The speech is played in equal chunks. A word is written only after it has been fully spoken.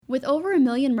With over 1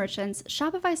 million merchants,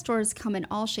 Shopify stores come in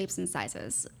all shapes and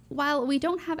sizes. While we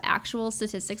don't have actual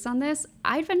statistics on this,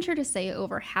 I'd venture to say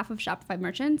over half of Shopify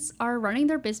merchants are running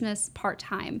their business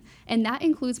part-time, and that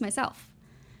includes myself.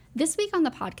 This week on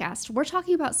the podcast, we're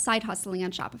talking about side hustling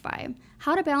on Shopify,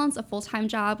 how to balance a full-time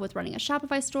job with running a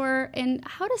Shopify store, and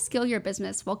how to scale your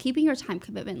business while keeping your time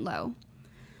commitment low.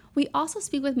 We also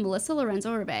speak with Melissa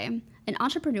Lorenzo-Uribe, an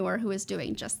entrepreneur who is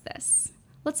doing just this.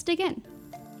 Let's dig in.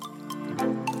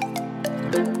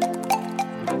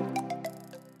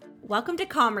 Welcome to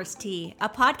Commerce Tea, a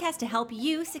podcast to help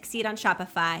you succeed on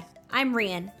Shopify. I'm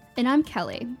Rian. And I'm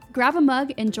Kelly. Grab a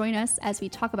mug and join us as we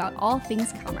talk about all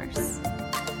things commerce.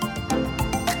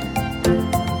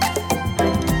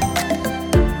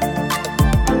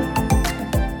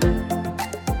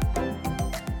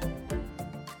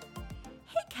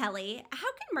 Hey Kelly,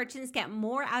 how can merchants get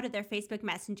more out of their Facebook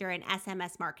Messenger and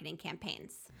SMS marketing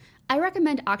campaigns? I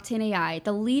recommend Octane AI,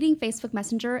 the leading Facebook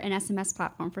Messenger and SMS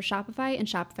platform for Shopify and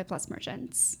Shopify Plus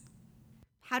merchants.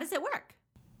 How does it work?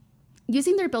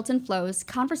 Using their built-in flows,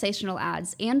 conversational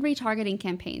ads, and retargeting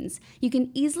campaigns, you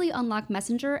can easily unlock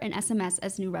Messenger and SMS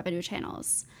as new revenue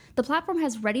channels. The platform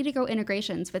has ready-to-go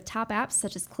integrations with top apps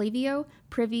such as Klaviyo,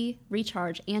 Privy,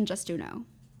 Recharge, and Justuno.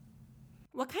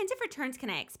 What kinds of returns can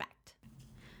I expect?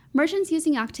 Merchants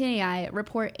using Octane AI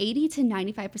report 80 to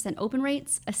 95% open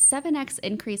rates, a 7x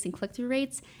increase in click-through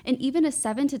rates, and even a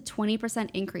 7 to 20%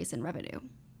 increase in revenue.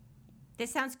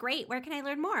 This sounds great. Where can I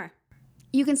learn more?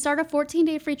 You can start a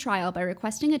 14-day free trial by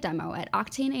requesting a demo at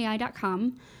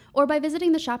octaneai.com or by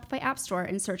visiting the Shopify App Store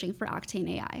and searching for Octane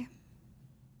AI.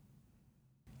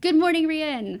 Good morning,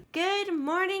 Rian. Good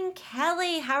morning,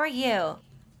 Kelly. How are you?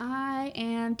 I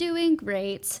am doing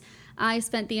great. I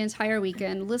spent the entire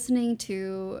weekend listening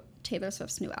to Taylor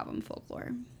Swift's new album,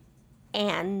 Folklore.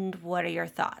 And what are your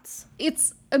thoughts?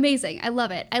 It's amazing. I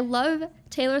love it. I love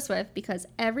Taylor Swift because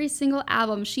every single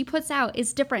album she puts out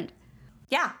is different.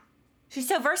 Yeah, she's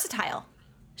so versatile.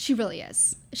 She really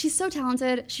is. She's so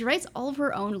talented. She writes all of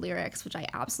her own lyrics, which I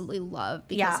absolutely love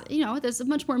because, there's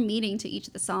much more meaning to each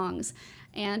of the songs.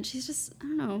 And she's just, I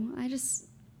don't know,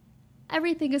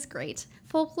 everything is great.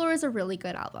 Folklore is a really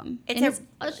good album. It's a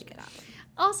really good album.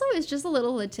 Also, it's just a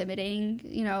little intimidating,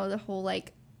 the whole,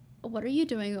 what are you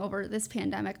doing over this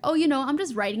pandemic? Oh, I'm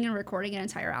just writing and recording an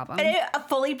entire album. And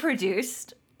fully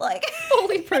produced.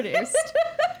 Fully produced.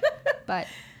 But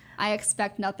I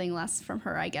expect nothing less from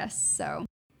her, I guess, so.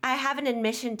 I have an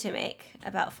admission to make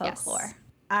about Folklore.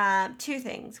 Yes. Two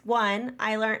things. One,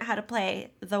 I learned how to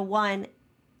play the one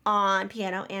on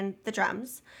piano and the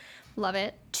drums. Love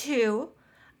it. Two,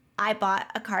 I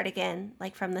bought a cardigan,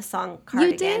 from the song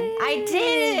Cardigan. You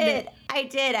did? I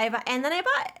did. And then I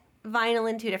bought vinyl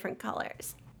in 2 different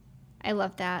colors. I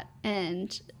love that,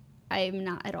 and I'm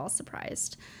not at all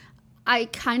surprised. I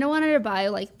kind of wanted to buy,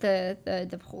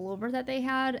 the pullover that they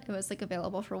had. It was,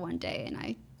 available for one day,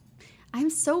 and I'm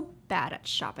so bad at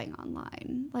shopping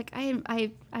online.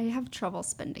 I have trouble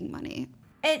spending money.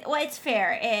 It's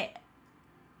fair.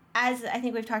 As I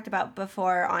think we've talked about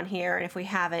before on here, and if we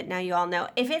haven't, now you all know,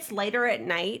 if it's later at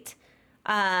night,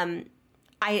 I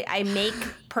make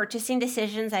purchasing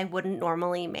decisions I wouldn't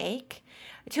normally make,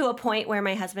 to a point where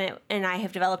my husband and I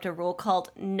have developed a rule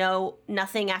called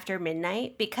nothing after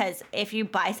midnight, because if you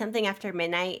buy something after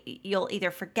midnight, you'll either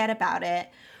forget about it,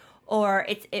 or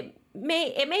it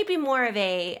may be more of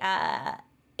a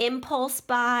impulse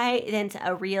buy than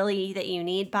a really that you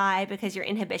need buy, because your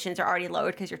inhibitions are already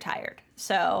lowered because you're tired.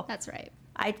 So that's right.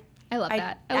 I love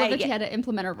that. I love that you had to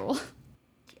implement a rule.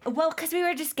 Well, because we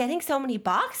were just getting so many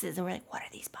boxes, and we're like, what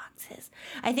are these boxes?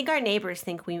 I think our neighbors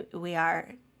think we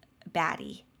are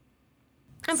batty.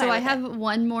 So I have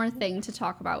one more thing to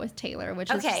talk about with Taylor,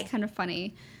 which is just kind of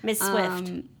funny. Ms.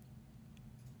 Swift.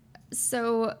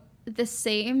 So the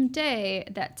same day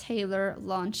that Taylor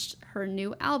launched her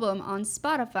new album on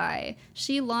Spotify,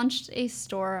 she launched a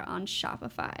store on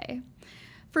Shopify.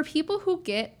 For people who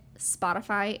get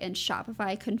Spotify and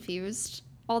Shopify confused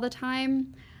all the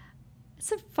time,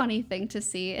 it's a funny thing to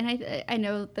see. And I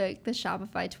know the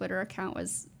Shopify Twitter account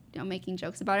was making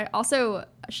jokes about it. Also,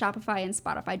 Shopify and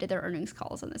Spotify did their earnings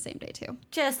calls on the same day too.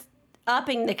 Just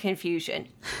upping the confusion.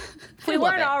 We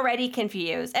weren't already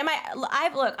confused. And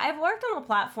I've worked on a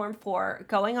platform for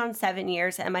going on 7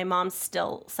 years, and my mom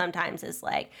still sometimes is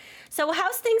like, so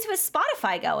how's things with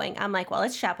Spotify going? I'm like, well,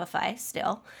 it's Shopify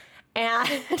still. And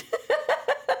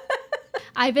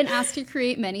I've been asked to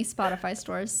create many Spotify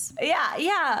stores.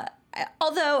 Yeah.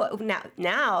 Although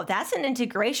now that's an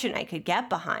integration I could get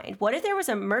behind. What if there was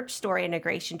a merch store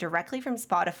integration directly from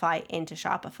Spotify into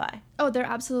Shopify? Oh, there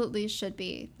absolutely should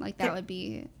be. That would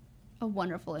be a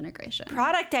wonderful integration.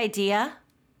 Product idea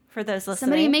for those listening.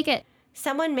 Somebody make it.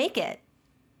 Someone make it.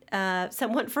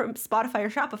 Someone from Spotify or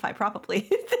Shopify, probably.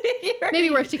 Maybe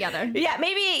work together.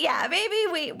 Maybe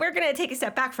we're gonna take a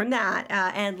step back from that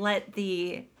and let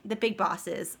the big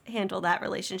bosses handle that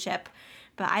relationship.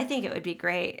 But I think it would be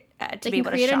great to be able to shop. They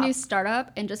can create a new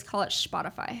startup and just call it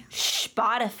Spotify.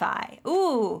 Spotify.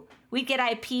 Ooh, we'd get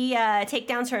IP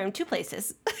takedowns from 2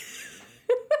 places.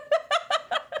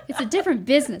 It's a different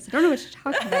business. I don't know what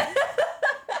you're talking about.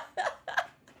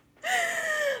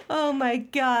 Oh my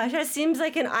gosh, that seems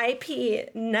like an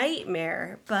IP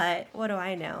nightmare, but what do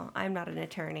I know? I'm not an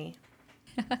attorney.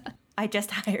 I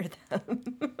just hire them.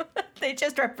 They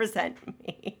just represent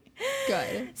me.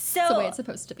 Good. So, that's the way it's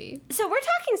supposed to be. So we're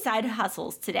talking side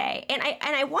hustles today, and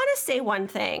I want to say one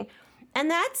thing,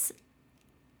 and that's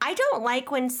I don't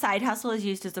like when side hustle is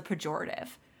used as a pejorative,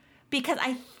 because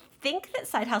I think that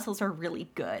side hustles are really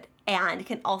good and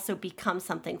can also become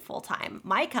something full-time.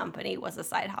 My company was a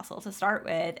side hustle to start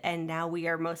with, and now we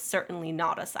are most certainly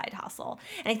not a side hustle.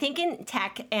 And I think in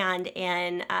tech and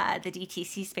in the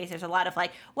DTC space, there's a lot of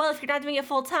like, well, if you're not doing it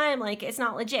full-time, like it's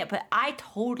not legit. But I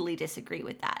totally disagree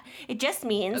with that. It just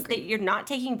means that you're not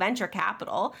taking venture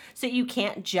capital, so you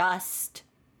can't just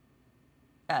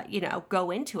go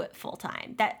into it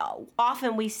full-time. That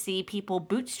often we see people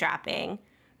bootstrapping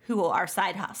who are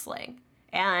side hustling.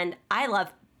 And I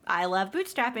love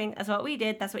bootstrapping. That's what we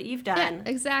did. That's what you've done.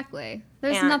 Yeah, exactly.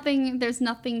 There's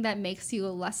nothing that makes you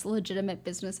a less legitimate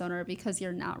business owner because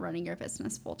you're not running your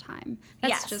business full time.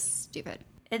 That's just stupid.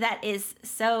 That is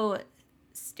so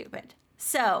stupid.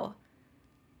 So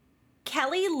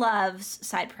Kelly loves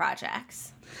side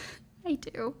projects. I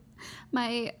do.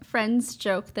 My friends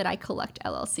joke that I collect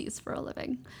LLCs for a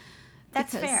living.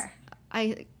 That's fair.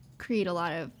 I create a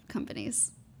lot of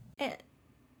companies.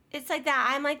 It's like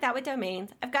that. I'm like that with domains.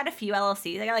 I've got a few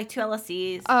LLCs. I got like 2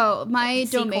 LLCs. Oh, my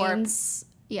domains.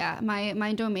 Yeah,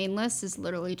 my domain list is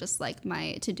literally just like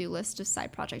my to-do list of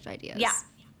side project ideas.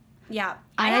 Yeah.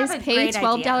 I just pay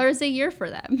 $12 a year for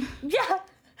them. Yeah.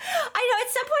 I know.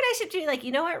 At some point I should be like,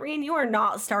 you know what, Reen? You are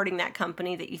not starting that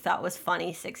company that you thought was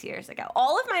funny 6 years ago.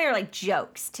 All of mine are like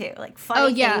jokes too. Like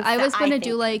funny things. Oh yeah, I was going to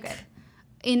do like...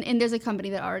 And there's a company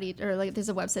that already, or like there's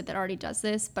a website that already does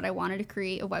this, but I wanted to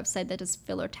create a website that does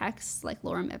filler text like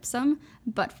Lorem Ipsum,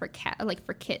 but for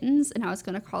for kittens, and I was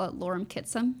going to call it Lorem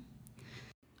Kitsum.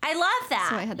 I love that.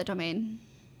 So I had the domain.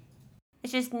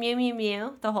 It's just mew mew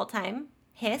mew the whole time.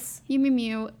 Hiss. Mew mew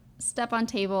mew. Step on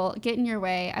table. Get in your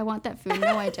way. I want that food.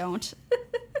 No, I don't.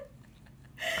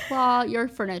 Claw your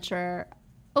furniture.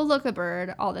 Oh, look, a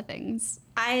bird. All the things.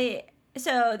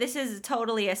 So this is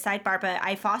totally a sidebar, but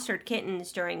I fostered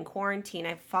kittens during quarantine.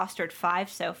 I've fostered 5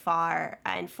 so far,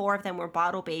 and 4 of them were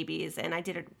bottle babies, and I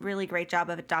did a really great job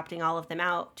of adopting all of them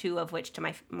out, 2 of which to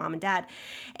my mom and dad.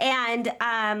 And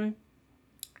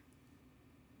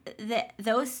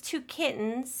those 2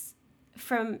 kittens,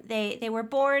 they were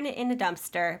born in a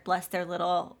dumpster, bless their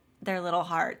little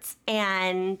hearts,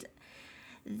 and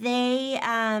they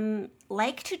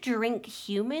like to drink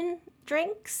human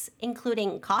drinks,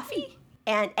 including coffee.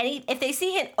 And if they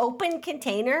see an open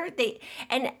container,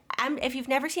 if you've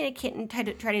never seen a kitten try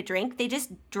to drink, they just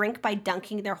drink by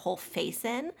dunking their whole face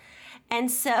in.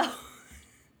 And so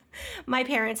my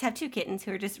parents have 2 kittens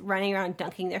who are just running around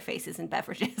dunking their faces in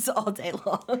beverages all day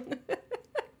long.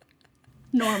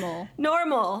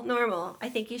 Normal. I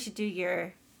think you should do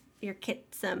your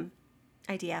kitsum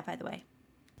idea, by the way.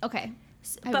 Okay.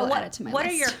 I will add it to my list. What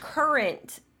are your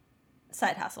current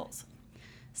side hustles?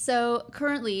 So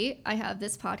currently I have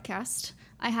this podcast.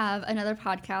 I have another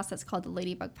podcast that's called the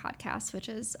Ladybug Podcast, which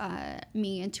is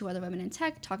me and 2 other women in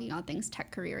tech talking all things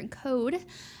tech, career, and code.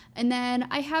 And then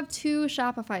I have 2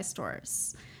 Shopify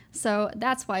stores. So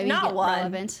that's why we get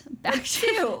relevant back to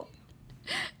 2.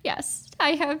 Yes,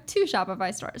 I have 2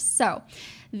 Shopify stores. So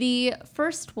the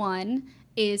first one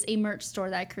is a merch store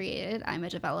that I created. I'm a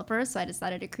developer, so I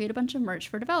decided to create a bunch of merch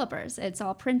for developers. It's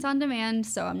all print on demand,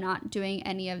 so I'm not doing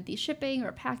any of the shipping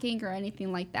or packing or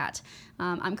anything like that.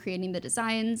 I'm creating the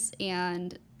designs,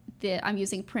 and I'm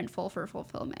using Printful for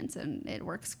fulfillment, and it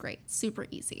works great. Super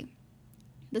easy.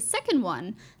 The second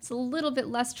one is a little bit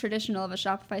less traditional of a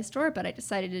Shopify store, but I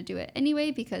decided to do it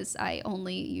anyway because I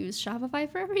only use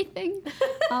Shopify for everything.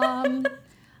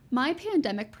 My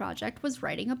pandemic project was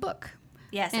writing a book.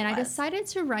 Yes, and I decided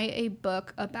to write a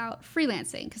book about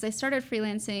freelancing because I started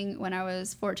freelancing when I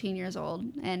was 14 years old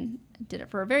and did it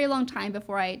for a very long time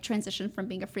before I transitioned from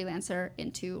being a freelancer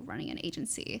into running an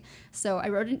agency. So I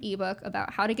wrote an ebook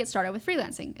about how to get started with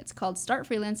freelancing. It's called Start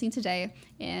Freelancing Today,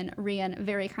 and Rian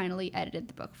very kindly edited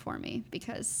the book for me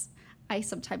because I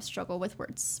sometimes struggle with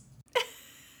words.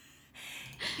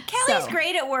 Kelly's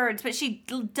great at words, but she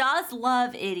does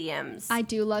love idioms. I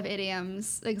do love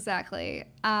idioms, exactly.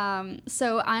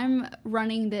 So I'm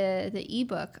running the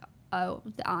ebook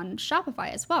on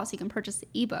Shopify as well, so you can purchase the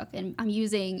ebook, and I'm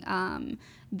using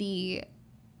the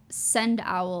Send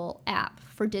Owl app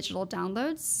for digital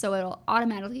downloads, so it'll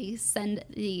automatically send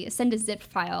a zip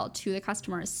file to the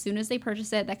customer as soon as they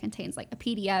purchase it. That contains like a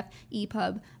PDF,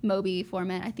 EPUB, MOBI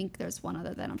format. I think there's one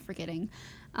other that I'm forgetting.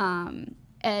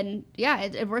 And yeah,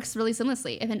 it works really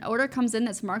seamlessly. If an order comes in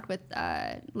that's marked with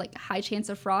like high chance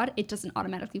of fraud, it doesn't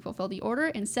automatically fulfill the order.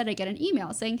 Instead, I get an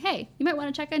email saying, hey, you might want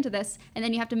to check into this, and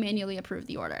then you have to manually approve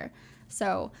the order.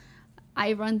 So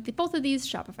I run both of these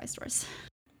Shopify stores.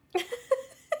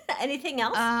 Anything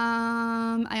else?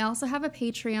 I also have a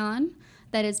Patreon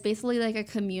that is basically like a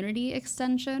community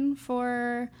extension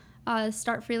for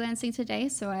Start Freelancing Today.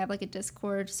 So I have like a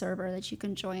Discord server that you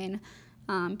can join,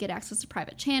 get access to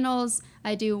private channels.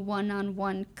 I do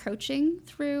one-on-one coaching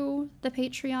through the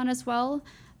Patreon as well.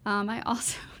 I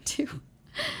also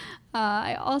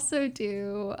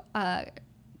do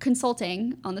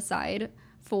consulting on the side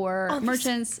for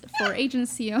merchants, for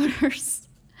agency owners.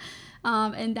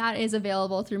 And that is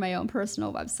available through my own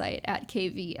personal website at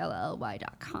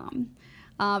kvlly.com.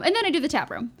 And then I do the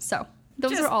tap room. So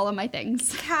those are all of my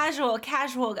things. Casual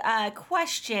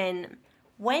question.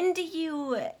 When do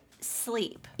you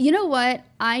sleep? You know what?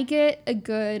 I get a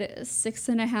good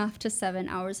 6.5 to 7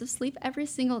 hours of sleep every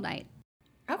single night.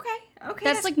 Okay.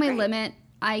 That's like my limit.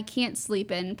 I can't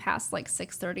sleep in past like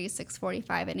 6:30,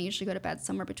 6:45, and I usually go to bed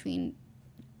somewhere between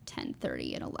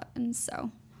 10:30 and 11.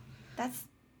 So that's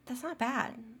not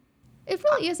bad. It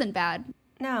really isn't bad.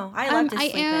 No, I love to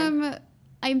sleep in.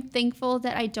 I'm thankful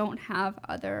that I don't have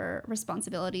other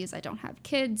responsibilities. I don't have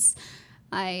kids.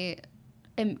 I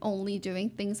am only doing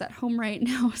things at home right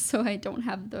now, so I don't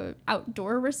have the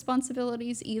outdoor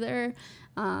responsibilities either.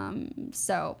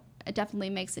 So it definitely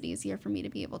makes it easier for me to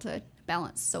be able to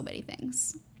balance so many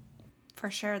things. For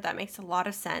sure, that makes a lot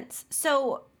of sense.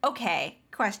 So, okay,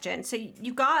 question. So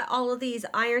you got all of these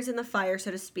irons in the fire,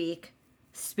 so to speak.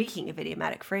 Speaking of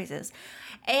idiomatic phrases,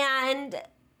 and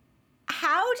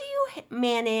how do you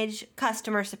manage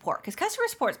customer support? Because customer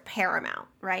support is paramount,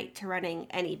 right, to running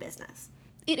any business.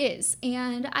 It is,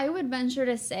 and I would venture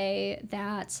to say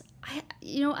that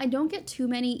I don't get too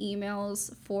many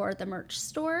emails for the merch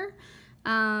store.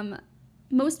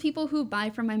 Most people who buy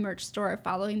from my merch store are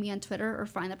following me on Twitter or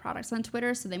find the products on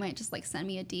Twitter, so they might just like send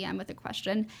me a DM with a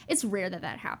question. It's rare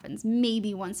that happens,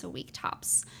 maybe once a week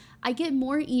tops. I get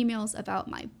more emails about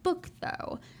my book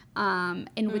though,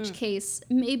 in which case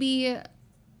maybe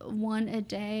one a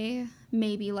day,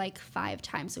 maybe like 5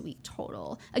 times a week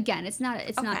total. Again, it's not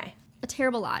a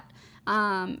terrible lot.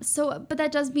 But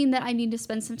that does mean that I need to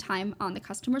spend some time on the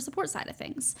customer support side of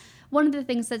things. One of the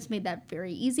things that's made that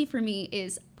very easy for me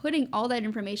is putting all that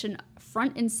information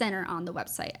front and center on the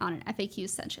website on an FAQ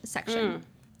section.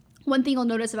 One thing you'll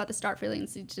notice about the Start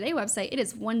Freelancing Today website, it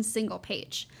is one single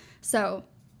page. So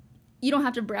you don't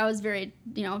have to browse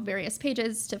various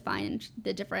pages to find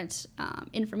the different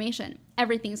information.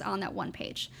 Everything's on that one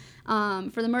page.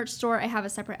 For the merch store, I have a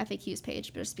separate FAQs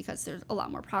page just because there's a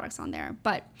lot more products on there.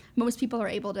 But most people are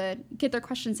able to get their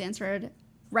questions answered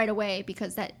right away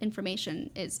because that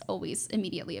information is always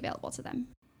immediately available to them.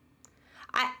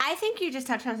 I think you just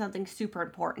touched on something super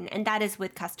important, and that is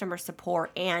with customer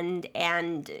support and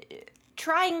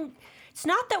trying. It's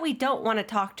not that we don't want to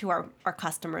talk to our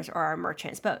customers or our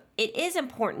merchants, but it is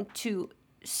important to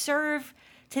serve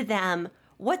to them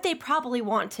what they probably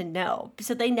want to know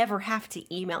so they never have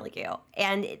to email you.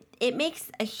 And it makes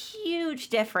a huge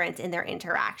difference in their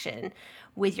interaction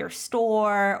with your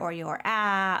store or your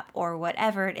app or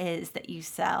whatever it is that you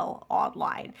sell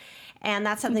online. And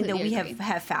that's something that we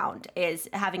have found is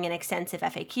having an extensive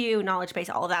FAQ, knowledge base,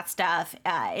 all of that stuff.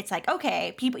 It's like,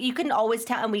 okay, people, you can always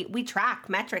tell, and we track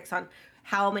metrics on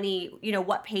how many,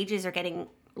 what pages are getting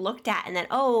looked at. And then,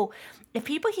 if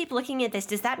people keep looking at this,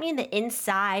 does that mean the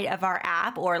inside of our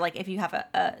app, or like if you have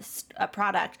a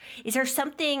product, is there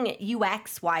something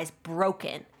UX wise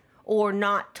broken or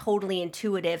not totally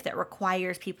intuitive that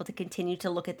requires people to continue to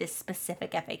look at this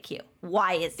specific FAQ?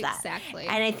 Why is that? Exactly.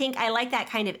 And I think I like that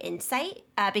kind of insight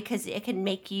because it can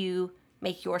make your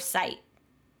site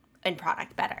and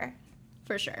product better.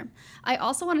 For sure. I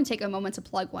also want to take a moment to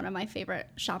plug one of my favorite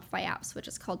Shopify apps, which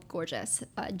is called Gorgias,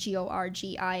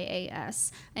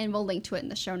 Gorgias, and we'll link to it in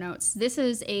the show notes. This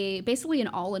is basically an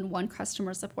all-in-one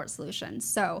customer support solution.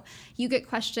 So you get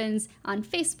questions on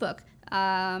Facebook,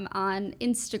 on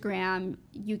Instagram,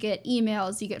 you get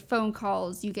emails, you get phone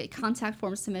calls, you get contact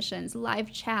form submissions,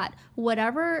 live chat,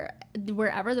 whatever,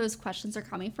 wherever those questions are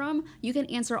coming from, you can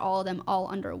answer all of them all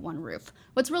under one roof.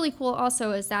 What's really cool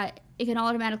also is that it can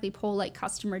automatically pull like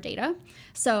customer data.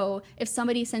 So if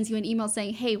somebody sends you an email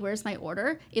saying, hey, where's my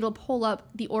order? It'll pull up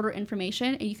the order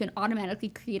information and you can automatically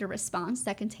create a response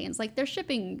that contains like their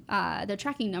shipping, their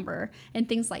tracking number and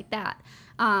things like that.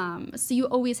 So you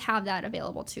always have that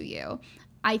available to you.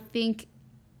 I think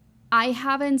I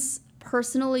haven't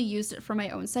personally used it for my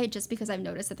own site just because I've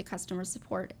noticed that the customer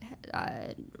support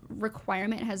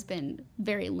requirement has been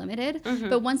very limited. Mm-hmm.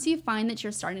 But once you find that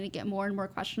you're starting to get more and more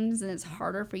questions and it's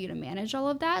harder for you to manage all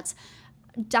of that,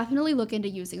 definitely look into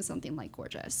using something like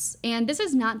Gorgeous. And this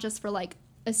is not just for like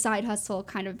a side hustle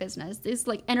kind of business. This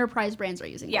like enterprise brands are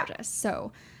using Gorgeous.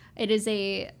 So it is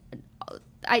I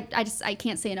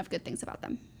can't say enough good things about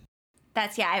them.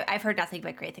 I've heard nothing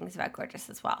but great things about Gorgeous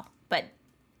as well. But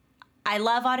I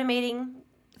love automating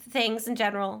things in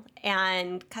general,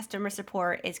 and customer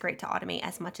support is great to automate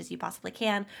as much as you possibly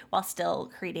can while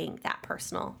still creating that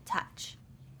personal touch.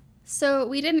 So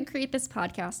we didn't create this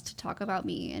podcast to talk about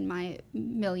me and my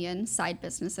million side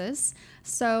businesses.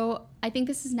 So I think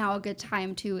this is now a good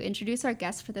time to introduce our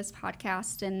guest for this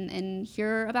podcast and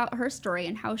hear about her story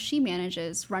and how she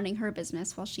manages running her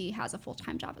business while she has a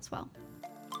full-time job as well.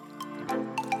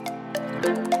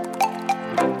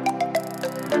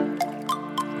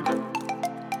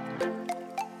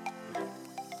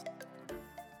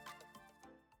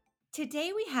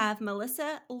 Today we have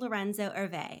Melissa Lorenzo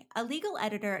Hervé, a legal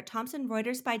editor at Thomson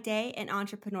Reuters by day and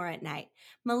entrepreneur at night.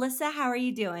 Melissa, how are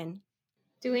you doing?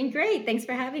 Doing great. Thanks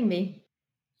for having me.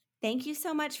 Thank you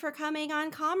so much for coming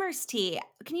on Commerce Tea.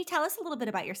 Can you tell us a little bit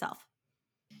about yourself?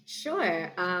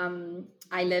 Sure.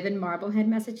 I live in Marblehead,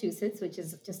 Massachusetts, which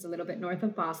is just a little bit north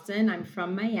of Boston. I'm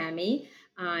from Miami.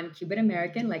 I'm Cuban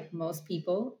American, like most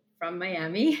people from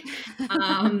Miami.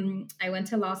 I went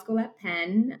to law school at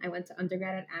Penn. I went to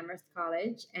undergrad at Amherst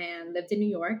College and lived in New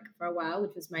York for a while,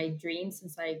 which was my dream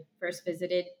since I first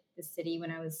visited the city when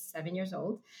I was 7 years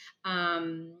old.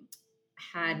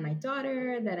 Had my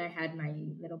daughter, then I had my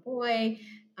little boy.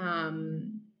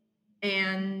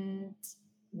 And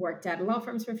worked at law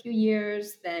firms for a few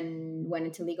years, then went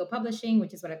into legal publishing,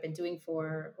 which is what I've been doing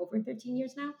for over 13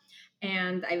 years now.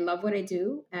 And I love what I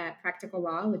do at Practical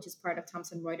Law, which is part of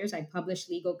Thomson Reuters. I publish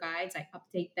legal guides. I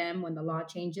update them when the law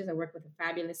changes. I work with a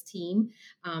fabulous team.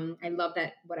 I love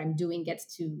that what I'm doing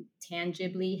gets to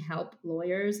tangibly help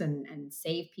lawyers and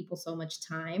save people so much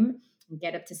time and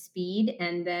get up to speed.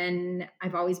 And then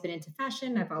I've always been into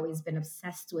fashion. I've always been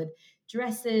obsessed with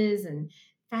dresses and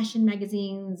fashion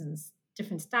magazines and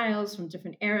different styles from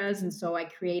different eras. And so I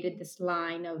created this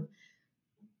line of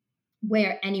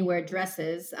wear anywhere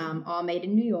dresses, all made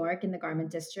in New York in the garment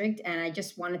district. And I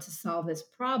just wanted to solve this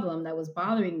problem that was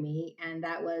bothering me. And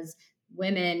that was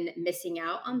women missing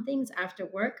out on things after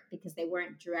work because they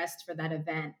weren't dressed for that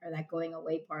event or that going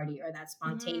away party or that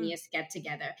spontaneous get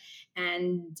together.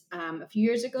 And a few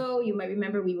years ago, you might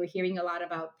remember we were hearing a lot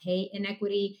about pay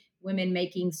inequity, women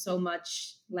making so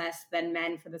much less than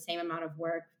men for the same amount of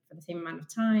work for the same amount of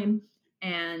time.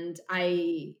 And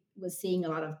I was seeing a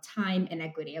lot of time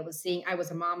inequity. I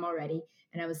was a mom already,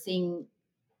 and I was seeing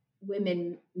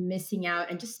women missing out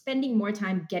and just spending more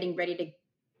time getting ready to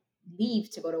leave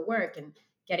to go to work and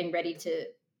getting ready to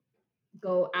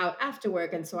go out after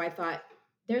work. And so I thought,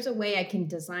 there's a way I can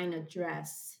design a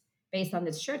dress based on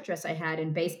this shirt dress I had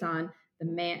and based on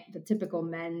the typical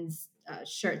men's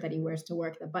shirt that he wears to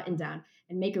work, the button down,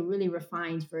 and make a really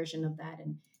refined version of that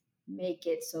and make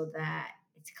it so that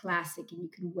it's classic and you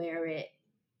can wear it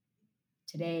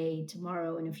today,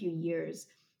 tomorrow, in a few years.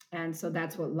 And so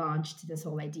that's what launched this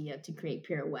whole idea to create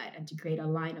Pirouette and to create a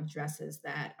line of dresses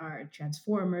that are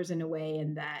transformers in a way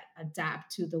and that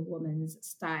adapt to the woman's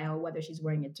style, whether she's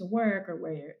wearing it to work or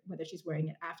whether she's wearing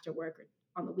it after work or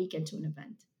on the weekend to an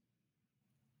event.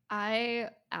 I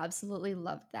absolutely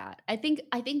love that. I think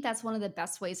that's one of the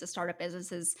best ways to start a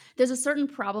business is there's a certain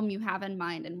problem you have in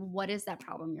mind and what is that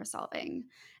problem you're solving?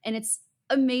 And it's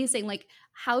amazing. Like,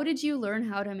 how did you learn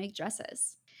how to make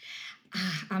dresses?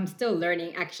 I'm still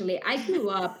learning, actually. I grew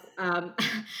up, I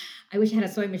wish I had a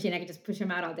sewing machine. I could just push them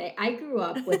out all day. I grew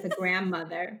up with a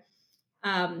grandmother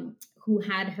who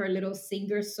had her little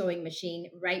Singer sewing machine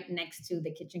right next to the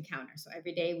kitchen counter. So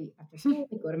every day after school,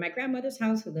 we'd go to my grandmother's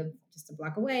house, who lived just a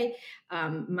block away.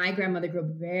 My grandmother grew up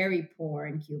very poor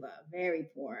in Cuba, very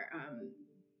poor.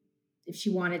 if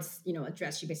she wanted, a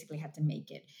dress, she basically had to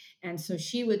make it. And so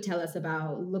she would tell us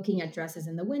about looking at dresses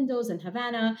in the windows in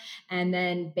Havana. And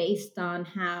then based on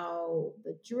how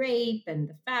the drape and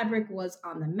the fabric was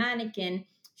on the mannequin,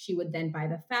 she would then buy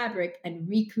the fabric and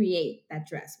recreate that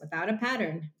dress without a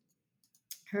pattern.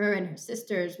 Her and her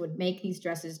sisters would make these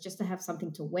dresses just to have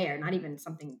something to wear, not even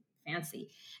something fancy.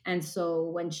 And so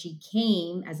when she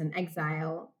came as an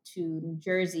exile to New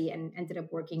Jersey and ended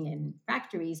up working in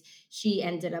factories, she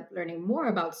ended up learning more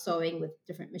about sewing with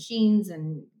different machines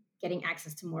and getting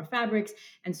access to more fabrics.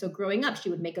 And so growing up, she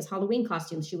would make us Halloween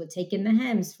costumes. She would take in the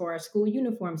hems for our school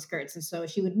uniform skirts. And so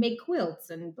she would make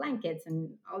quilts and blankets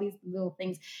and all these little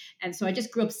things. And so I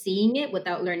just grew up seeing it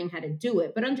without learning how to do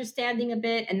it, but understanding a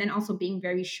bit. And then also being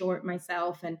very short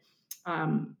myself and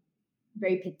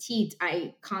very petite,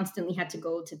 I constantly had to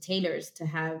go to tailors to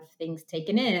have things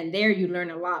taken in. And there you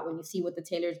learn a lot when you see what the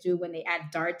tailors do, when they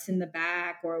add darts in the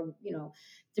back or,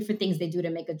 different things they do to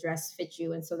make a dress fit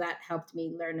you. And so that helped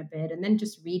me learn a bit. And then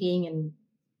just reading and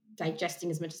digesting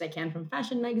as much as I can from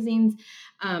fashion magazines.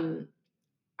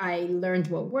 I learned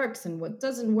what works and what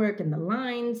doesn't work and the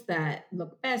lines that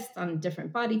look best on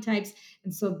different body types.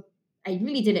 And so I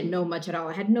really didn't know much at all.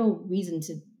 I had no reason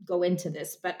to go into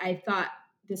this, but I thought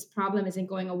this problem isn't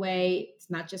going away. It's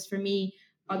not just for me.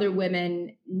 Other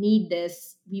women need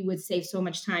this. We would save so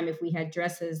much time if we had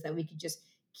dresses that we could just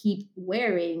keep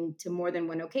wearing to more than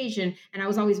one occasion. And I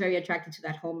was always very attracted to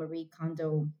that whole Marie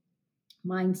Kondo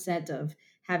mindset of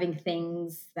having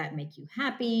things that make you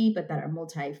happy, but that are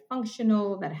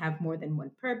multifunctional, that have more than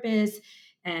one purpose.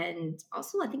 And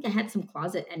also, I think I had some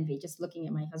closet envy just looking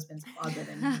at my husband's closet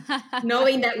and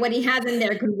knowing that what he has in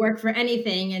there could work for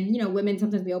anything. And, women,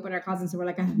 sometimes we open our closets and we're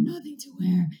like, I have nothing to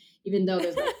wear, even though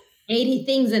there's like 80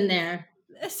 things in there.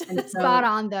 And Spot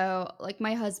on though. Like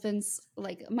my husband's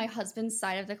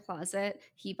side of the closet,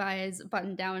 he buys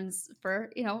button downs for,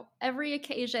 every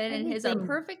occasion, and his are everything.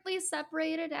 perfectly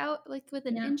separated out like with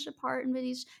an Yeah. inch apart and with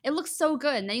each, it looks so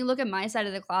good. And then you look at my side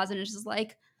of the closet and it's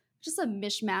just a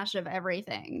mishmash of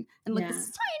everything. And like Yeah. this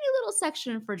tiny little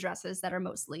section for dresses that are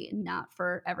mostly not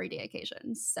for everyday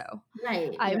occasions. So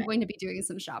Right. I'm going to be doing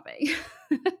some shopping.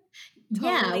 Yeah,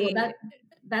 well, Totally.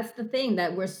 that's the thing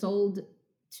that we're sold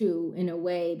to in a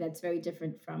way that's very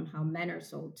different from how men are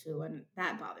sold to, and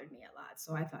that bothered me a lot.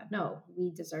 So I thought, no, we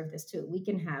deserve this too. We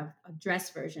can have a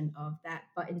dress version of that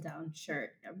button-down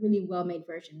shirt, a really well-made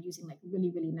version using like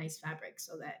really, really nice fabric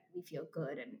so that we feel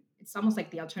good. And it's almost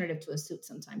like the alternative to a suit.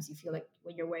 Sometimes you feel like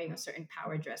when you're wearing a certain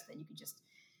power dress that you could just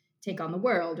take on the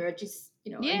world or just,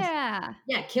 Yeah.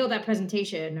 kill that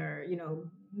presentation or,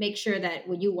 make sure that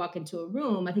when you walk into a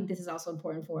room, I think this is also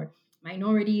important for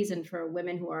minorities and for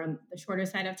women who are on the shorter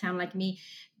side of town like me.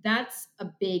 That's a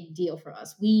big deal for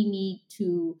us. We need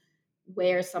to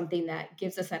wear something that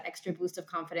gives us that extra boost of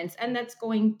confidence and that's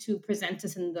going to present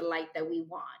us in the light that we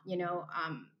want.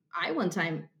 I one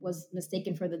time was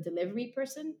mistaken for the delivery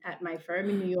person at my firm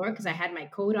in New York because I had my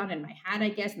coat on and my hat, I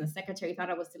guess, and the secretary thought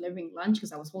I was delivering lunch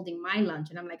because I was holding my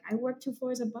lunch. And I'm like, I work 2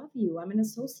 floors above you. I'm an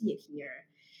associate here.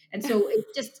 And so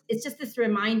it's just this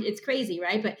reminder. It's crazy,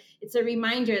 right? But it's a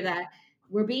reminder that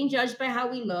we're being judged by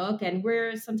how we look and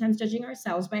we're sometimes judging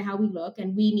ourselves by how we look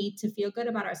and we need to feel good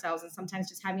about ourselves. And sometimes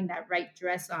just having that right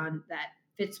dress on that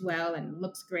fits well and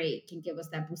looks great can give us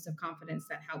that boost of confidence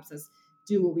that helps us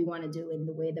do what we want to do in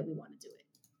the way that we want to do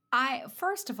it.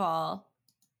 First of all,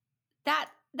 that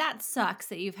sucks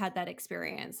that you've had that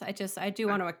experience. I do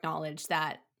want to acknowledge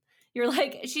that. You're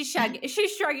like, she's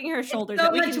shrugging her shoulders. It's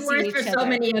so that we much can worse see for each so other.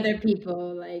 many other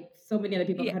people. Like so many other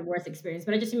people Yeah. have had worse experience.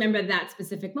 But I just remember that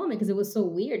specific moment because it was so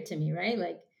weird to me, right?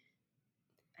 Like,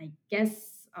 I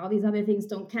guess all these other things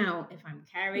don't count if I'm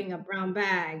carrying a brown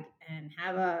bag and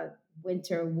have a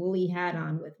winter woolly hat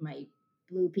on with my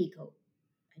blue peacoat.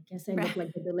 I guess I look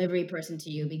like the delivery person to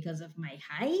you because of my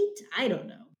height. I don't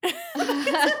know.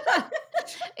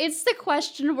 It's the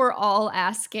question we're all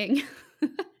asking.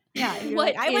 Yeah, you're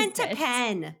What like, I is went to this?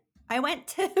 Penn. I went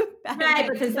to Right,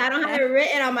 but since I don't have it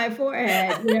written on my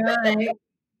forehead,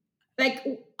 like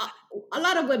a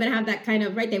lot of women have that kind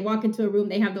of, right? They walk into a room,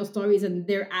 they have those stories and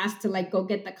they're asked to like go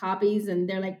get the copies and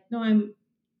they're like, no, I'm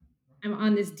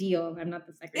on this deal. I'm not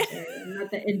the secretary. I'm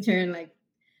not the intern. Like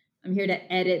I'm here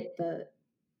to edit the,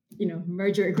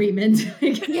 merger agreement.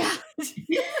 Yeah.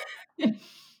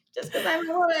 Just because I'm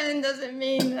a woman doesn't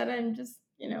mean that I'm just,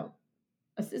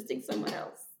 assisting someone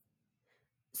else.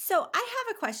 So I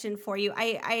have a question for you.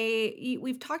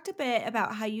 We've talked a bit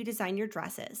about how you design your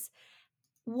dresses.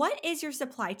 What is your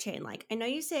supply chain like? I know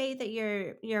you say that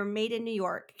you're made in New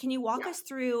York. Can you walk us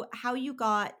through how you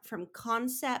got from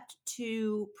concept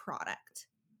to product?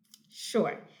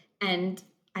 Sure. And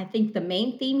I think the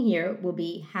main theme here will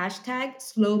be hashtag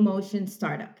slow motion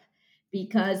startup,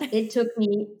 because it took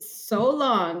me so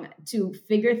long to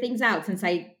figure things out since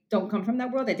I don't come from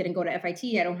that world. I didn't go to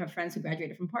FIT. I don't have friends who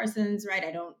graduated from Parsons, right?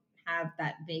 I don't have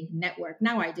that big network.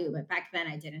 Now I do, but back then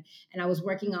I didn't. And I was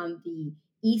working on the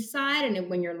east side. And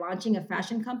when you're launching a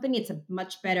fashion company, it's a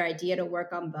much better idea to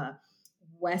work on the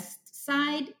west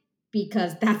side,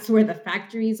 because that's where the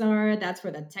factories are. That's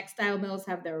where the textile mills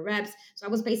have their reps. So I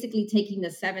was basically taking the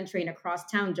 7 train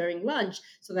across town during lunch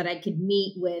so that I could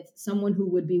meet with someone who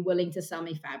would be willing to sell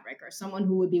me fabric, or someone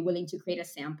who would be willing to create a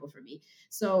sample for me.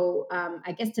 So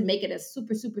I guess to make it a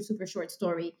super, super, super short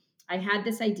story, I had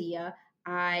this idea.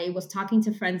 I was talking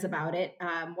to friends about it.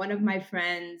 One of my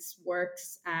friends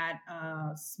works at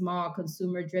a small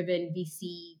consumer driven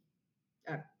VC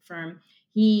firm.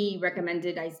 He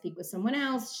recommended I speak with someone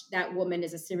else. That woman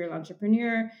is a serial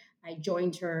entrepreneur. I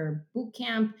joined her boot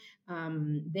camp.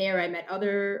 There, I met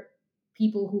other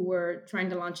people who were trying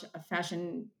to launch a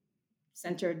fashion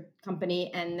centered company.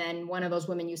 And then one of those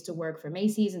women used to work for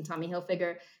Macy's and Tommy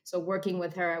Hilfiger. So working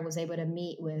with her, I was able to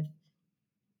meet with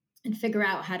and figure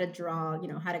out how to draw,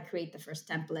 how to create the first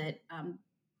template.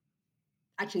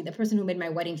 Actually, the person who made my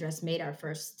wedding dress made our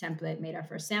first template, made our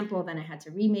first sample. Then I had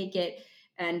to remake it.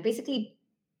 And basically,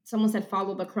 someone said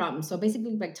follow the crumbs. So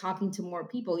basically, by talking to more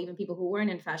people, even people who weren't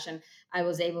in fashion, I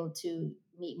was able to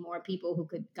meet more people who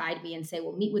could guide me and say,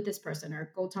 well, meet with this person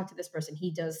or go talk to this person. He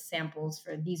does samples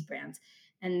for these brands.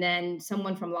 And then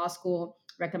someone from law school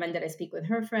recommended I speak with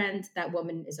her friend. That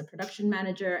woman is a production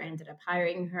manager. I ended up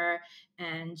hiring her,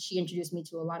 and she introduced me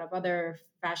to a lot of other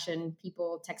fashion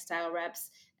people, textile reps.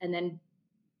 And then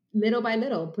little by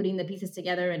little putting the pieces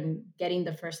together and getting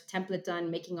the first template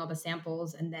done, making all the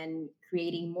samples, and then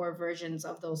creating more versions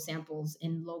of those samples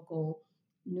in local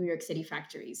New York City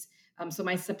factories. So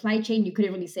my supply chain, you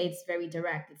couldn't really say it's very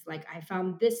direct. It's like, I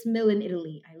found this mill in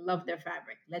Italy. I love their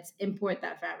fabric. Let's import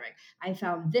that fabric. I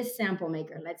found this sample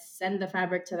maker. Let's send the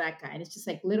fabric to that guy. And it's just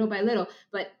like little by little,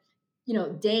 but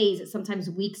days, sometimes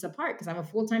weeks apart, because I have a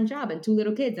full-time job and 2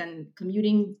 little kids and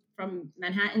commuting from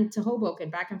Manhattan to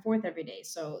Hoboken back and forth every day.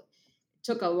 So it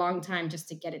took a long time just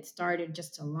to get it started,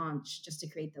 just to launch, just to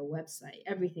create the website.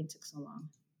 Everything took so long.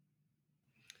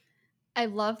 I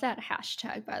love that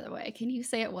hashtag, by the way. Can you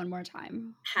say it one more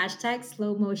time? Hashtag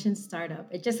slow motion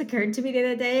startup. It just occurred to me the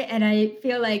other day, and I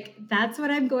feel like that's what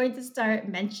I'm going to start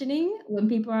mentioning when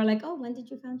people are like, oh, when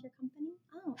did you found your company?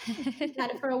 Oh, you've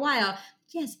had it for a while.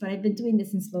 Yes, but I've been doing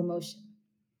this in slow motion.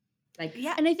 Like,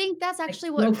 Yeah. And I think that's like actually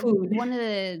slow what food. one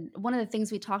of the things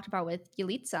we talked about with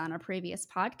Yelitsa on our previous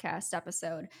podcast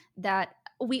episode, that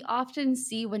we often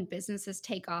see when businesses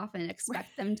take off and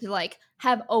expect them to like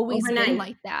have always been Overnight.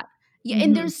 like that. Yeah,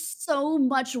 and Mhm. there's so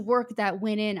much work that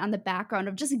went in on the background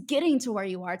of just getting to where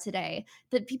you are today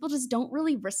that people just don't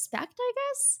really respect, I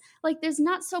guess. Like there's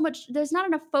not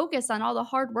enough focus on all the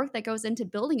hard work that goes into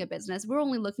building a business. We're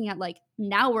only looking at like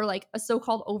now we're like a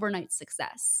so-called overnight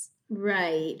success.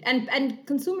 Right. And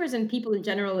consumers and people in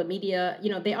general, the media,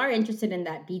 they are interested in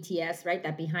that BTS, right?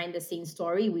 That behind the scenes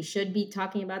story. We should be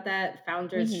talking about that.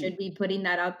 Founders Mhm. should be putting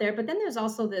that out there. But then there's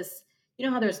also this,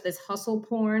 how there's this hustle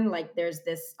porn, like there's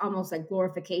this almost like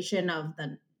glorification of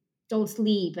the don't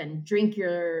sleep and drink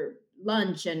your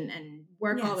lunch and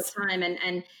work all the Yes. time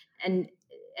and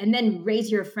and then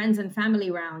raise your friends and family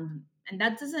around. And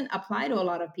that doesn't apply to a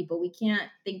lot of people. We can't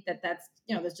think that that's,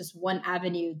 there's just one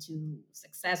avenue to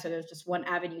success, or there's just one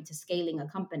avenue to scaling a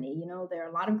company. There are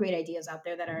a lot of great ideas out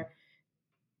there that are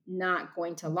not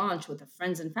going to launch with a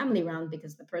friends and family round,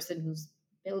 because the person who's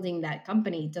building that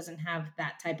company doesn't have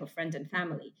that type of friend and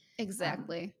family.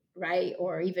 Exactly. Right,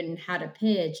 or even how to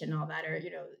pitch and all that, or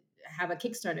have a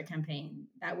Kickstarter campaign.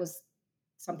 That was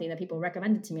something that people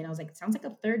recommended to me, and I was like, it sounds like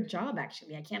a third job.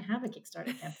 Actually, I can't have a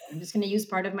Kickstarter campaign. I'm just going to use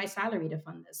part of my salary to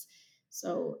fund this.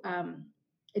 So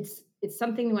it's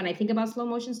something, when I think about slow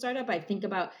motion startup, I think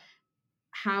about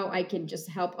how I can just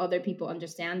help other people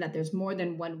understand that there's more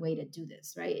than one way to do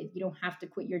this, right? You don't have to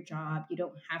quit your job. You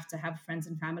don't have to have friends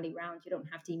and family around. You don't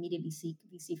have to immediately seek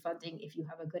VC funding if you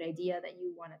have a good idea that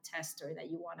you want to test, or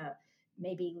that you want to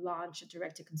maybe launch a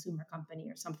direct to consumer company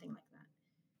or something like that.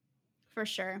 For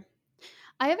sure.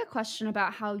 I have a question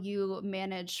about how you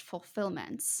manage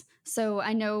fulfillments. So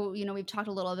I know, we've talked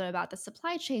a little bit about the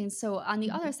supply chain. So on the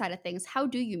other side of things, how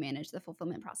do you manage the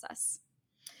fulfillment process?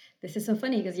 This is so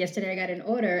funny, because yesterday I got an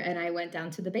order and I went down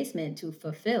to the basement to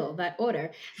fulfill that order.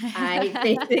 I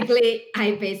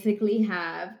basically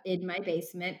have in my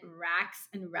basement racks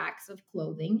and racks of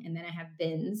clothing, and then I have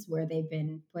bins where they've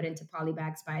been put into poly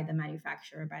bags by the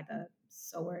manufacturer, by the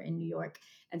sewer in New York.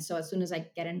 And so as soon as I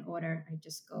get an order, I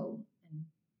just go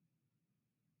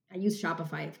I use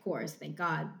Shopify, of course. Thank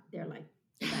God, they're like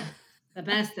the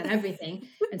best at everything.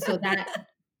 And so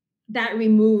that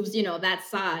removes, that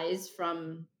size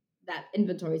from that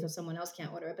inventory, so someone else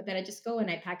can't order it. But then I just go and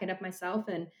I pack it up myself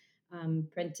and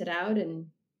print it out and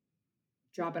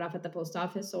drop it off at the post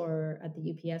office or at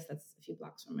the UPS that's a few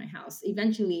blocks from my house.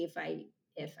 Eventually, if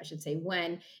I should say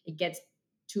when it gets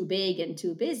too big and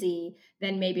too busy,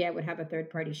 then maybe I would have a third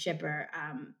party shipper.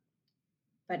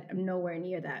 But I'm nowhere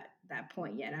near that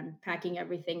point yet. I'm packing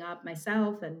everything up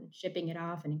myself and shipping it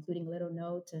off and including a little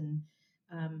note and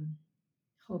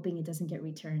hoping it doesn't get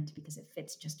returned because it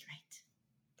fits just right.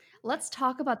 Let's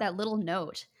talk about that little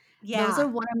note. Those Yeah. are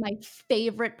one of my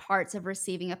favorite parts of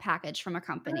receiving a package from a Oh,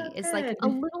 company. Is like a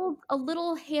good.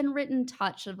 little handwritten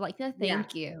touch of like a Yeah.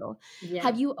 thank you. Yeah.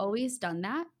 Have you always done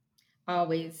that?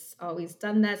 Always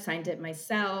done that, signed it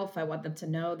myself. I want them to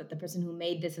know that the person who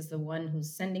made this is the one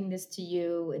who's sending this to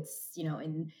you. It's,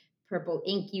 in purple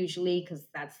ink usually, because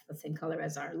that's the same color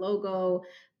as our logo.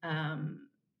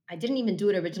 I didn't even do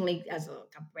it originally as a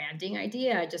branding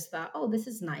idea. I just thought, oh, this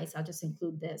is nice. I'll just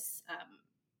include this.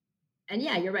 And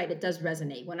yeah, you're right. It does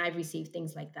resonate. When I've received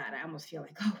things like that, I almost feel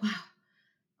like, oh, wow.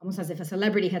 Almost as if a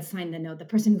celebrity had signed the note. The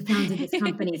person who founded this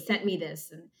company sent me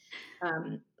this.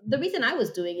 And the reason I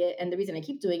was doing it and the reason I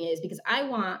keep doing it is because I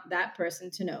want that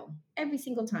person to know every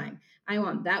single time. I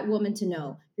want that woman to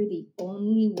know you're the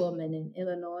only woman in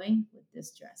Illinois with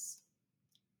this dress.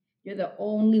 You're the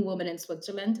only woman in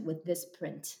Switzerland with this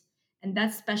print. And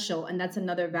that's special. And that's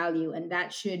another value. And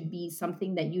that should be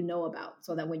something that you know about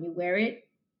so that when you wear it,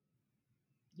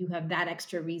 you have that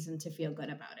extra reason to feel good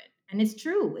about it. And it's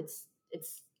true. It's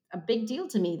a big deal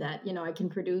to me that, I can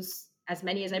produce as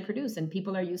many as I produce. And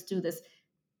people are used to this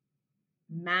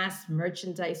mass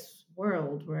merchandise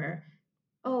world where,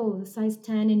 oh, the size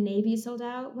 10 in navy is sold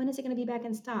out. When is it going to be back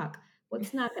in stock?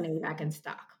 What's not going to be back in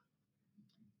stock?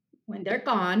 When they're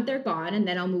gone, they're gone. And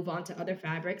then I'll move on to other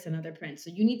fabrics and other prints.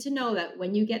 So you need to know that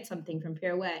when you get something from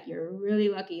Pirouette, you're really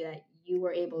lucky that you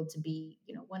were able to be,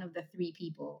 one of the 3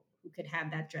 people who could have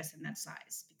that dress in that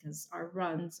size, because our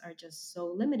runs are just so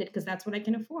limited, because that's what I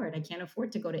can afford. I can't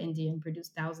afford to go to India and produce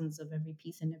thousands of every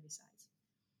piece in every size.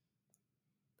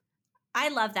 I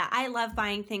love that. I love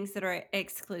buying things that are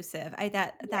exclusive.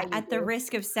 That Yeah, you at the do.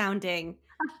 risk of sounding,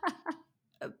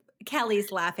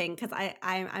 Kelly's laughing because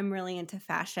I'm really into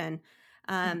fashion,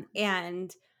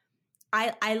 and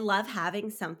I love having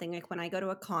something like when I go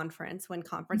to a conference, when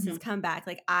conferences Mhm. come back,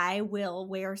 like I will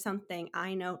wear something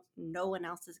I know no one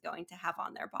else is going to have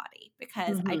on their body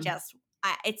because Mhm.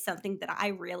 it's something that I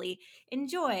really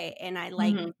enjoy. And I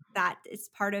like Mhm. that it's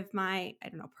part of my, I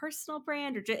don't know, personal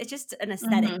brand or it's just an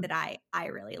aesthetic Mhm. that I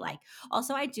really like.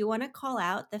 Also, I do want to call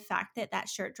out the fact that that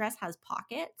shirt dress has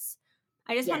pockets.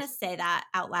 I just want to Yes. say that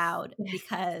out loud Yes.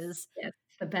 because Yes.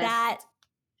 The that best.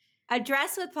 a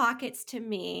dress with pockets to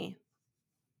me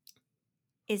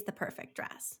is the perfect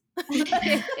dress.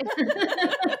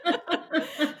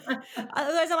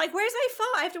 Otherwise, I'm like, where's my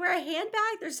phone? I have to wear a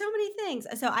handbag. There's so many things.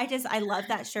 So I love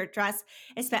that shirt dress.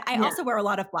 I Yeah, also wear a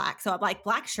lot of black. So I'm like,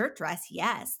 black shirt dress.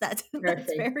 Yes, that's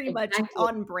perfect. very much Exactly.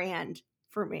 on brand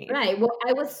for me. Right. Well,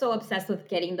 I was so obsessed with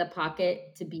getting the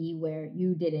pocket to be where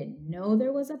you didn't know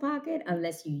there was a pocket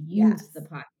unless you used the Yes.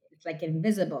 pocket. It's like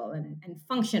invisible and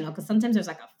functional, because sometimes there's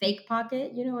like a fake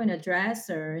pocket, in a dress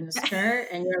or in a skirt,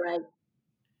 and you're like,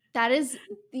 That is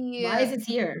why is the this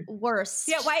here? Yeah. worst.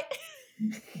 Why?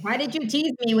 Why did you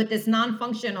tease me with this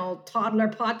non-functional toddler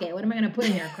pocket? What am I going to put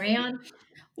in here? A crayon?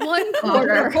 One Oh, I'll put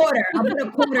a quarter. quarter. I'll put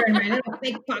a quarter in my little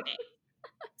fake pocket.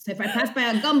 So if I pass by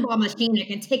a gumball machine, I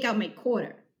can take out my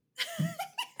quarter.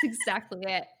 That's exactly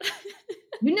it.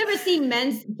 You never see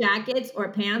men's jackets or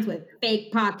pants with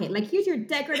fake pocket. Like, here's your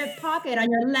decorative pocket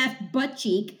on your left butt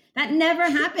cheek. That never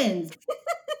happens.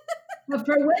 But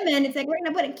for women, it's like, we're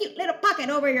going to put a cute little pocket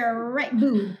over your right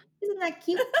boob. Isn't that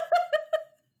cute?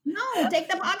 No, take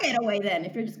the pocket away then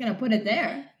if you're just going to put it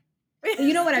there. But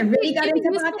you know what I really got Give me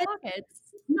into useful pockets? pockets.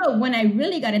 No, when I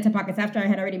really got into pockets after I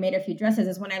had already made a few dresses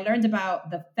is when I learned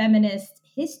about the feminist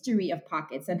history of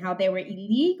pockets and how they were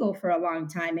illegal for a long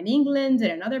time in England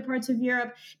and in other parts of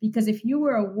Europe. Because if you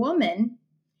were a woman,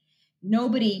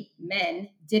 men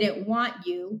didn't want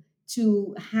you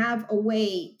to have a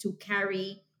way to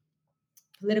carry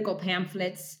political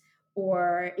pamphlets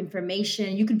or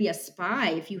information. You could be a spy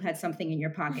if you had something in your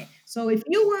pocket. So if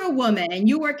you were a woman and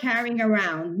you were carrying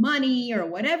around money or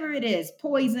whatever it is,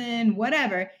 poison,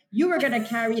 whatever, you were going to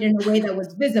carry it in a way that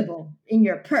was visible in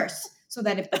your purse, so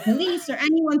that if the police or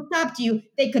anyone stopped you,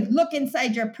 they could look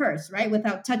inside your purse, right,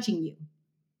 without touching you.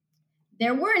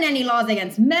 there weren't any laws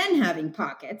against men having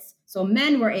pockets. So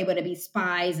men were able to be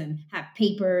spies and have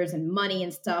papers and money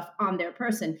and stuff on their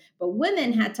person. But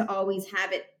women had to always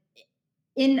have it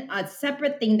in a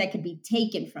separate thing that could be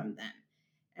taken from them.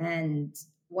 And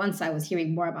once I was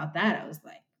hearing more about that, I was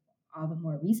like, all the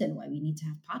more reason why we need to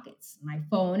have pockets. My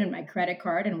phone and my credit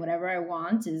card and whatever I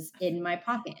want is in my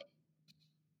pocket.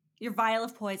 Your vial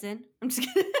of poison. I'm just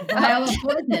kidding. Vial of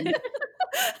poison.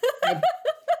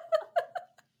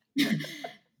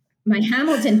 My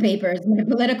Hamilton papers, my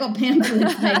political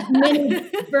pamphlets, my mini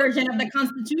version of the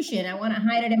Constitution. I want to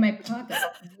hide it in my pocket.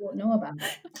 You won't know about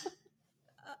it.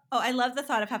 Oh, I love the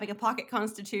thought of having a pocket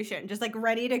constitution, just like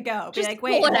ready to go. Be Just like,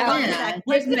 wait, pull it hold on a out. sec.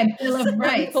 Here's my Bill of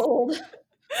Rights. Cold.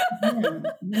 Yeah. I'm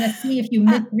gonna see if you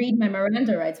misread my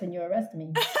Miranda rights when you arrest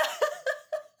me.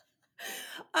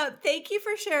 Thank you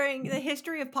for sharing the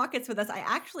history of pockets with us. I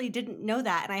actually didn't know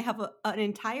that, and I have an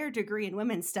entire degree in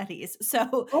women's studies.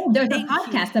 So, there's a thank you.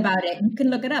 podcast about it. You can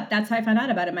look it up. That's how I found out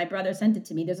about it. My brother sent it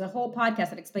to me. There's a whole podcast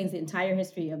that explains the entire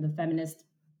history of the feminist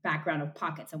background of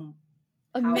pockets and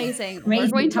Amazing. crazy- We're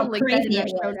going to how link that in crazy our it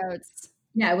show was. notes.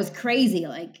 Yeah, it was crazy.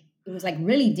 Like it was like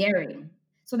really daring.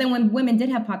 So then when women did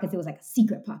have pockets, it was like a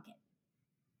secret pocket.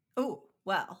 Oh,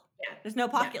 well, Yeah. there's no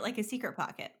pocket like a secret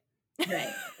pocket.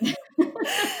 Right.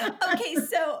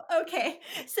 Okay.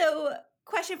 So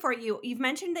question for you. You've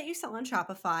mentioned that you sell on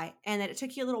Shopify and that it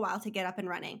took you a little while to get up and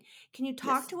running. Can you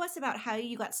talk Yes. to us about how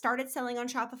you got started selling on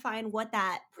Shopify and what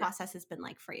that process has been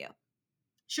like for you?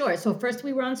 Sure. So first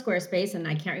we were on Squarespace, and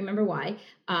I can't remember why.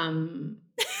 And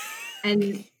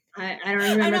I don't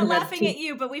remember. I'm not 'cause that's laughing too- at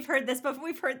you, but we've heard this before.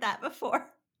 We've heard that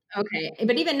before. Okay.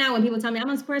 But even now when people tell me I'm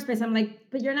on Squarespace, I'm like,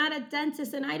 but you're not a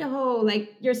dentist in Idaho.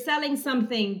 Like you're selling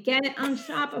something. Get on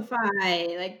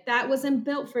Shopify. Like that wasn't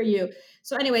built for you.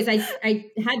 So anyways, I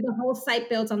had the whole site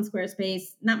built on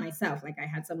Squarespace, not myself. Like I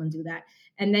had someone do that.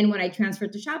 And then when I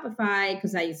transferred to Shopify,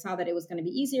 because I saw that it was going to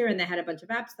be easier and they had a bunch of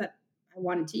apps that I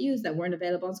wanted to use that weren't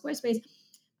available on Squarespace,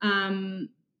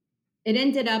 it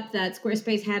ended up that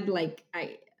Squarespace had like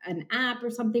an app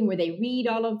or something where they read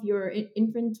all of your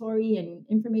inventory and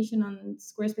information on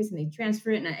Squarespace and they transfer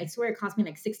it. And I swear it cost me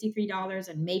like $63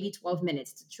 and maybe 12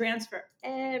 minutes to transfer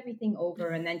everything over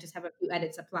and then just have a few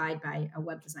edits applied by a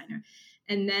web designer.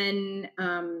 And then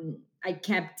I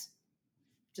kept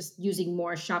just using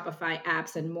more Shopify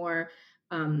apps and more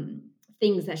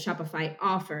things that Shopify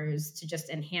offers to just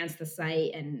enhance the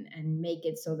site and make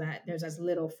it so that there's as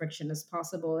little friction as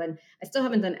possible. And I still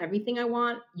haven't done everything I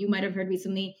want. You might have heard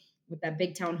recently with that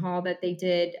big town hall that they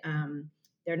did.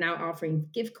 They're now offering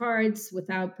gift cards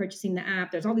without purchasing the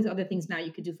app. There's all these other things now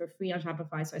you could do for free on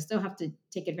Shopify. So I still have to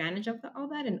take advantage of all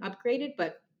that and upgrade it.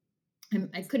 But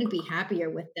I couldn't be happier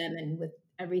with them and with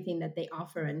everything that they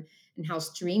offer and how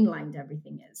streamlined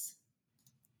everything is.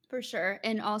 For sure.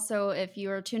 And also, if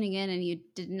you are tuning in and you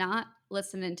did not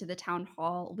listen into the town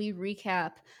hall, we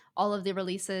recap all of the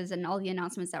releases and all the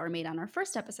announcements that were made on our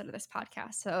first episode of this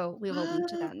podcast. So we will link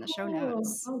to that in the show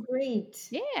notes. Oh, great.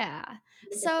 Yeah.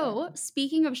 So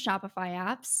speaking of Shopify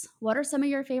apps, what are some of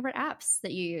your favorite apps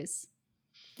that you use?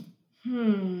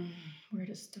 Where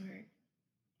to start?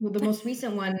 Well, the most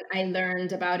recent one I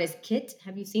learned about is Kit.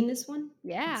 Have you seen this one?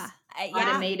 Yeah. It's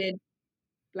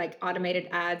automated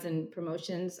ads and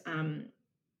promotions.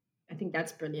 I think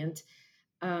that's brilliant.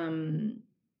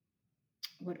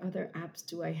 What other apps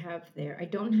do I have there? I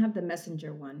don't have the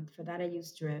Messenger one. For that, I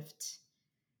use Drift.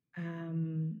 I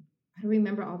don't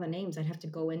remember all the names. I'd have to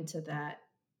go into that.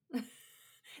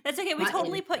 That's okay. We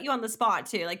totally put you on the spot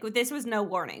too. Like this was no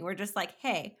warning. We're just like,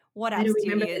 hey, what I apps don't do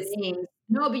you remember use? the names.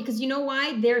 No, because you know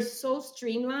why? They're so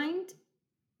streamlined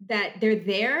that they're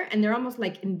there and they're almost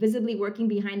like invisibly working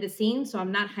behind the scenes. So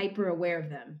I'm not hyper aware of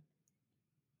them.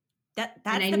 That's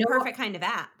the perfect kind of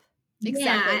app.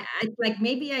 Exactly. Yeah, I like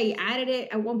maybe I added it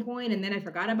at one point and then I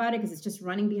forgot about it because it's just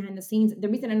running behind the scenes. The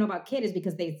reason I know about Kit is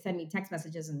because they send me text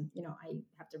messages and I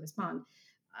have to respond.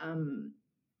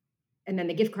 And then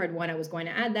the gift card one, I was going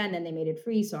to add that, and then they made it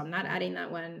free, so I'm not adding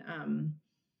that one. I'm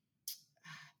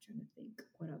trying to think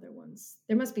what other ones.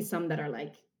 There must be some that are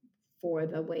like for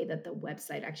the way that the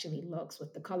website actually looks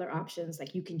with the color options.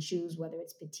 Like you can choose whether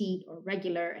it's petite or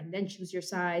regular and then choose your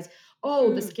size.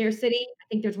 Oh, the scarcity. I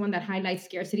think there's one that highlights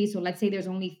scarcity. So let's say there's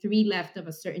only 3 left of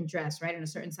a certain dress, right? In a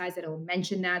certain size, it'll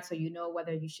mention that. So you know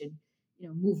whether you should,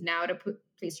 move now to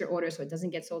place your order so it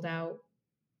doesn't get sold out.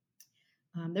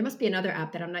 There must be another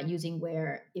app that I'm not using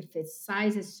where if its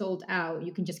size is sold out,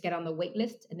 you can just get on the wait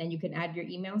list and then you can add your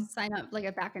email. Sign up like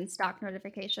a back in stock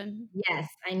notification. Yes,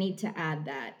 I need to add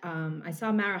that. I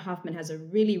saw Mara Hoffman has a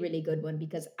really, really good one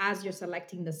because as you're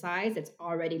selecting the size, it's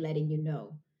already letting you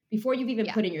know. Before you've even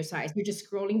Yeah. put in your size, you're just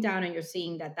scrolling down and you're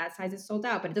seeing that size is sold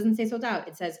out, but it doesn't say sold out.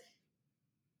 It says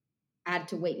add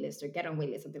to wait list or get on wait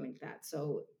list, something like that.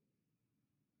 So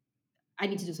I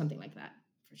need to do something like that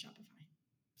for Shopify.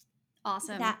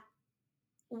 Awesome.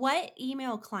 What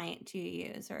email client do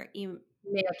you use, or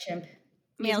MailChimp. Use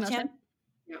MailChimp?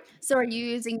 Yeah. So are you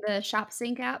using the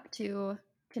ShopSync app to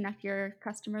connect your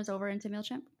customers over into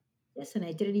MailChimp? Yes, and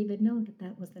I didn't even know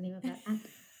that was the name of that app.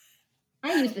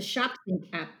 I use the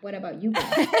ShopSync app. What about you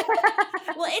guys?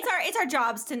 Well, it's our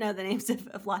jobs to know the names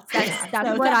of lots of That's apps. that's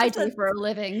So what I that's do for a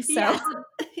living. So yes,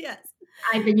 yes.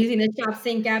 I've been using the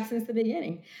ShopSync app since the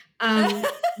beginning.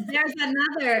 There's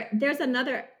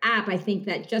another app I think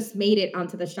that just made it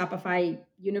onto the Shopify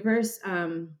universe.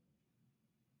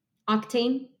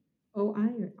 Octane OI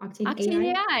or Octane Octane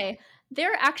AI. AI,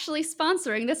 they're actually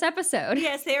sponsoring this episode.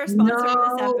 Yes, they are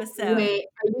sponsoring this No episode. way.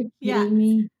 Are you Yeah. kidding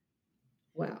me?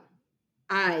 Well,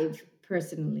 I've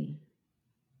personally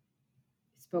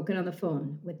spoken on the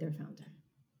phone with their founder.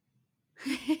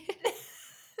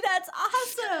 That's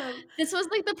awesome. This was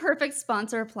like the perfect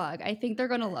sponsor plug. I think they're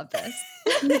going to love this.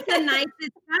 He's the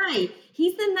nicest guy.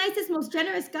 He's the nicest, most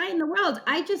generous guy in the world.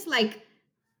 I just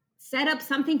set up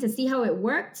something to see how it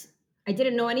worked. I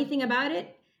didn't know anything about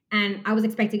it. And I was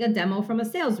expecting a demo from a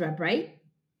sales rep, right?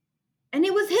 And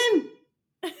it was him.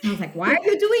 I was like, why are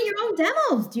you doing your own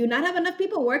demos? Do you not have enough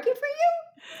people working for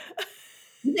you?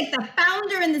 He's like the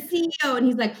founder and the CEO. And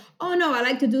he's like, oh no, I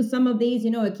like to do some of these,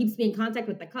 it keeps me in contact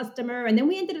with the customer. And then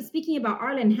we ended up speaking about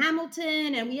Arlen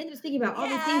Hamilton and we ended up speaking about all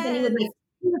these things. And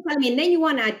he was telling me, and then you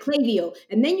want to add Klaviyo,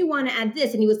 and then you want to add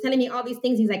this. And he was telling me all these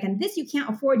things. He's like, and this you can't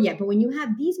afford yet. But when you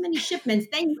have these many shipments,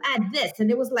 then you add this.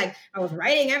 And it was like, I was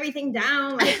writing everything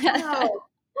down. Like, oh,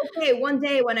 okay, one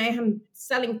day when I am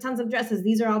selling tons of dresses,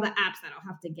 these are all the apps that I'll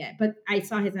have to get. But I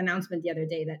saw his announcement the other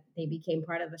day that they became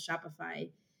part of the Shopify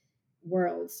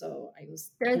world. So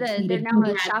They're tweeted, now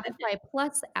a Shopify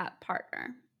Plus app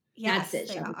partner. Yes, that's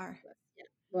it. they Shopify are. Plus.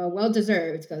 Yeah. Well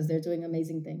deserved because they're doing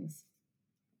amazing things.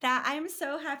 That I'm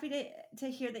so happy to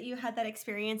hear that you had that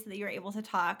experience, that you were able to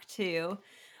talk to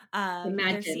their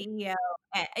CEO.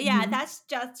 Yeah, Mm-hmm.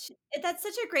 that's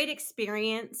such a great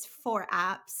experience for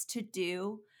apps to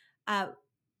do.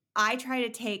 I try to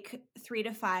take 3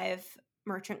 to 5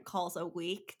 merchant calls a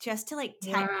week just to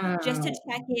just to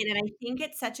check in. And I think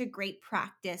it's such a great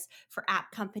practice for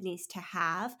app companies to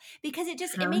have, because it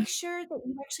makes sure that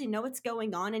you actually know what's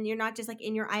going on and you're not just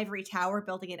in your ivory tower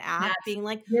building an app being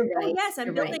like, You're oh right. yes, I'm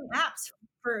You're building apps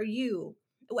for you,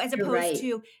 as You're opposed right.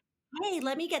 to, hey,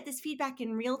 let me get this feedback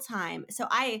in real time. So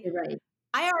You're right.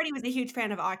 I already was a huge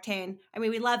fan of Octane. I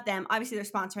mean, we love them. Obviously, they're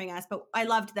sponsoring us, but I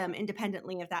loved them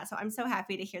independently of that. So I'm so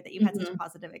happy to hear that you had such a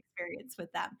positive experience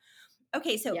with them.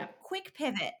 Okay, so quick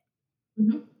pivot.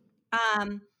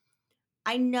 Mm-hmm.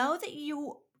 I know that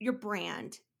your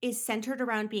brand is centered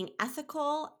around being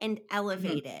ethical and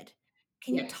elevated.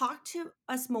 Can you talk to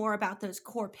us more about those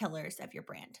core pillars of your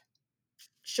brand?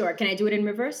 Sure. Can I do it in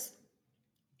reverse?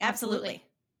 Absolutely.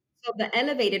 So the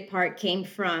elevated part came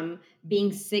from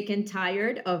being sick and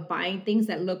tired of buying things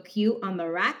that look cute on the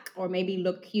rack or maybe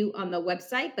look cute on the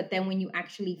website, but then when you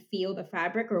actually feel the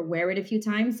fabric or wear it a few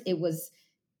times, it was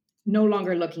no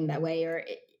longer looking that way, or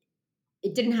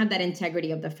it didn't have that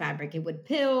integrity of the fabric. It would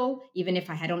pill, even if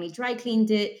I had only dry cleaned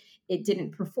it. It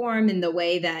didn't perform in the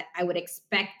way that I would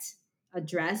expect a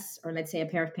dress or let's say a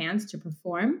pair of pants to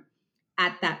perform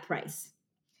at that price.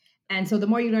 And so the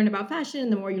more you learn about fashion,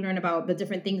 the more you learn about the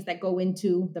different things that go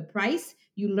into the price,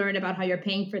 you learn about how you're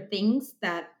paying for things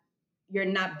that you're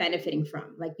not benefiting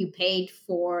from. Like you paid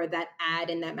for that ad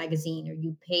in that magazine, or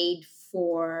you paid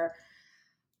for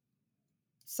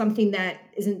something that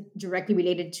isn't directly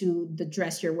related to the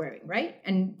dress you're wearing, right?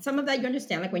 And some of that you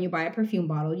understand, like when you buy a perfume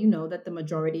bottle, you know that the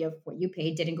majority of what you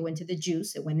paid didn't go into the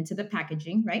juice, it went into the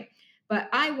packaging, right? But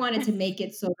I wanted to make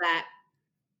it so that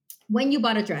when you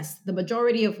bought a dress, the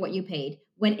majority of what you paid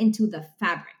went into the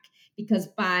fabric, because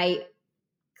by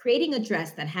creating a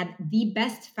dress that had the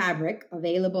best fabric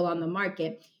available on the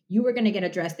market, you were going to get a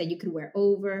dress that you could wear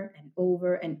over and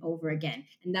over and over again.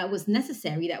 And that was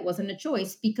necessary. That wasn't a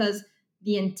choice, because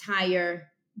the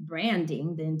entire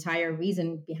branding, the entire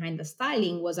reason behind the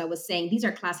styling was I was saying, these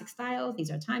are classic styles. These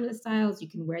are timeless styles. You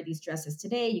can wear these dresses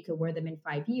today. You can wear them in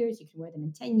 5 years. You can wear them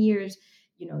in 10 years.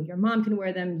 Your mom can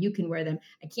wear them. You can wear them.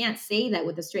 I can't say that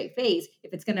with a straight face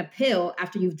if it's going to pill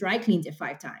after you've dry cleaned it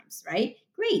 5 times, right?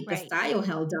 Great. The style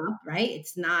held up, right?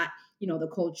 It's not, the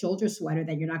cold shoulder sweater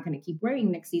that you're not going to keep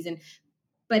wearing next season,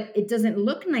 but it doesn't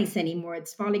look nice anymore.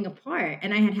 It's falling apart.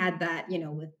 And I had that,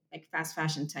 with like fast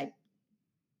fashion type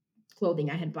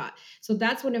clothing I had bought. So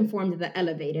that's what informed the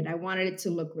elevated. I wanted it to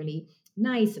look really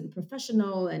nice and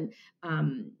professional and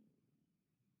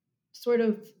sort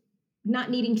of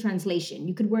not needing translation.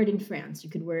 You could wear it in France, you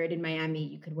could wear it in Miami,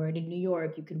 you could wear it in New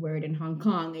York, you could wear it in Hong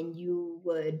Kong, and you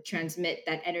would transmit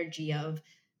that energy of,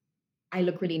 I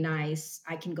look really nice.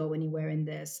 I can go anywhere in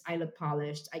this. I look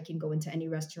polished. I can go into any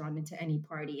restaurant, into any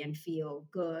party and feel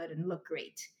good and look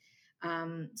great.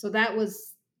 So that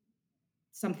was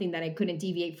something that I couldn't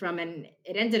deviate from. And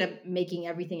it ended up making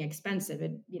everything expensive.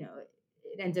 It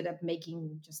ended up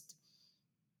making just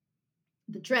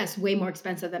the dress way more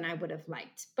expensive than I would have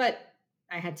liked. But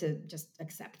I had to just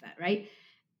accept that, right?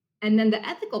 And then the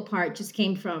ethical part just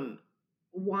came from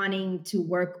wanting to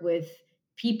work with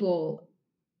people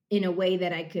in a way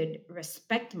that I could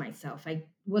respect myself. I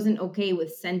wasn't okay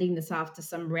with sending this off to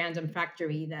some random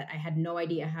factory that I had no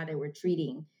idea how they were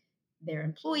treating their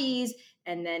employees,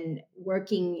 and then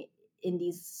working in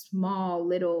these small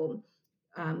little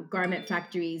garment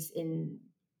factories in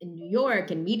New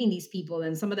York and meeting these people,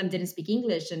 and some of them didn't speak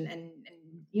English, and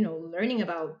learning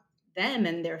about them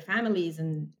and their families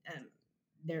and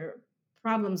their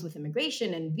problems with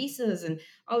immigration and visas and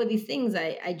all of these things.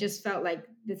 I just felt like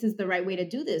this is the right way to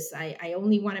do this. I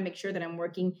only want to make sure that I'm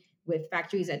working with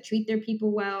factories that treat their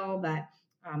people well, that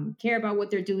care about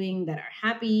what they're doing, that are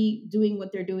happy doing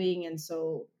what they're doing. And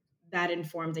so that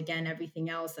informed again everything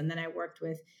else. And then I worked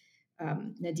with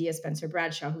Nadia Spencer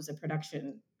Bradshaw, who's a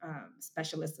production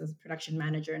specialist, as a production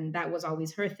manager, and that was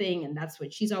always her thing, and that's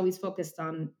what she's always focused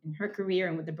on in her career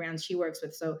and with the brands she works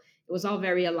with. So it was all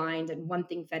very aligned, and one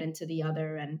thing fed into the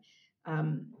other, and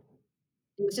um,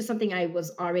 it was just something I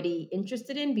was already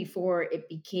interested in before it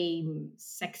became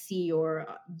sexy or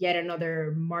yet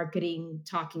another marketing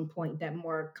talking point that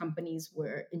more companies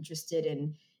were interested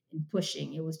in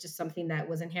pushing. It was just something that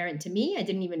was inherent to me. I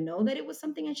didn't even know that it was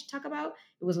something I should talk about.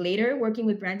 It was later working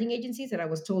with branding agencies that I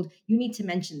was told, you need to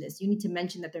mention this. You need to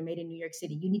mention that they're made in New York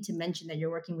City. You need to mention that you're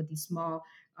working with these small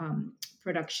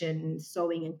production,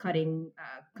 sewing and cutting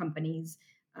companies.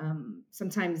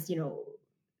 Sometimes,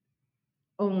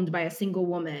 owned by a single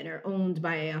woman or owned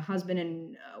by a husband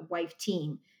and wife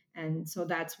team. And so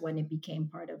that's when it became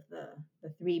part of the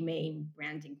three main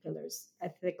branding pillars: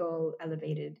 ethical,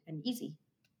 elevated, and easy.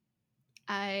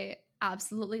 I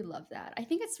absolutely love that. I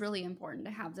think it's really important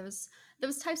to have those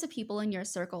types of people in your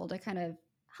circle to kind of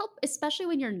help, especially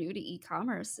when you're new to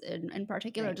e-commerce, in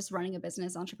particular, Right. just running a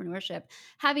business, entrepreneurship,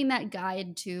 having that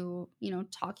guide to,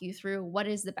 talk you through what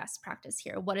is the best practice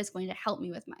here, what is going to help me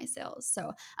with my sales.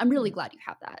 So I'm really Yeah. glad you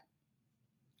have that.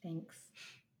 Thanks.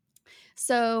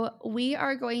 So we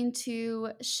are going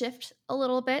to shift a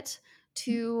little bit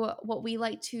to what we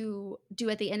like to do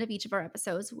at the end of each of our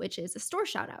episodes, which is a store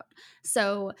shout out.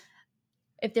 So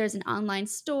if there's an online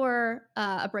store,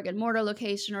 a brick and mortar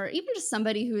location, or even just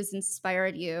somebody who has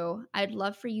inspired you, I'd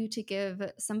love for you to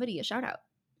give somebody a shout out.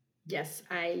 Yes,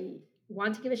 I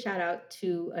want to give a shout out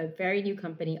to a very new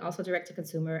company, also direct to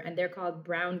consumer, and they're called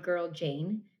Brown Girl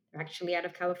Jane. They're actually out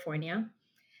of California.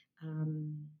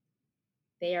 Um,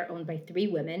 They are owned by three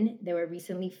women. They were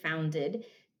recently founded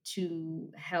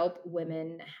to help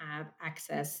women have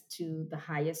access to the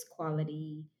highest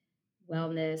quality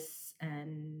wellness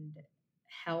and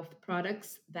health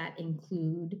products that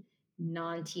include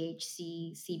non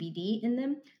THC CBD in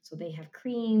them. So they have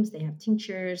creams, they have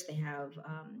tinctures, they have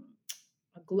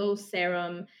a glow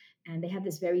serum, and they have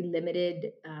this very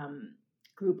limited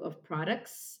group of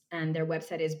products. And their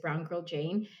website is Brown Girl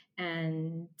Jane.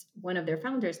 And one of their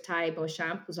founders, Ty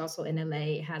Beauchamp, who's also in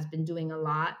LA, has been doing a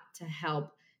lot to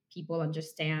help people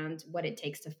understand what it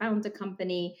takes to found a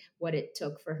company, what it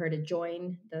took for her to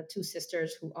join the two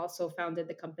sisters who also founded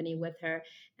the company with her.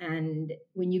 And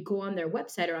when you go on their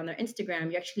website or on their Instagram,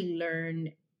 you actually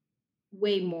learn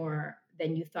way more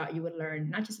than you thought you would learn,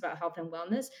 not just about health and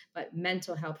wellness, but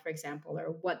mental health, for example, or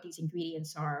what these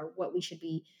ingredients are, what we should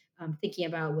be thinking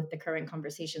about with the current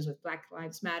conversations with Black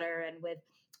Lives Matter and with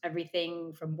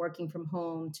everything from working from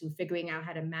home to figuring out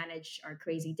how to manage our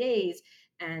crazy days.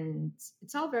 And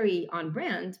it's all very on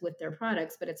brand with their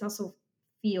products, but it's also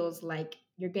feels like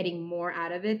you're getting more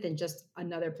out of it than just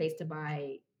another place to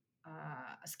buy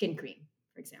a skin cream,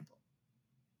 for example.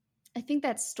 I think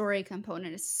that story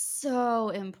component is so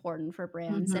important for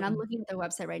brands. And I'm Mhm. looking at their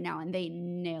website right now and they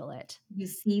nail it. You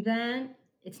see that?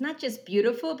 It's not just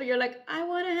beautiful, but you're like, I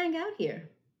want to hang out here.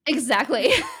 Exactly.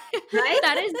 Right?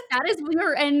 That is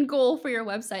your end goal for your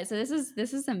website. So this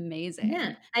is Yeah. amazing.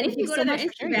 And Thank if you you go so to their much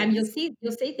for sharing Instagram, this.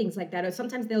 you'll say things like that. Or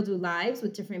sometimes they'll do lives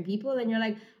with different people, and you're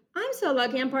like, I'm so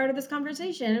lucky I'm part of this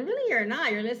conversation. And really you're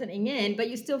not, you're listening in, but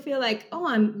you still feel like, oh,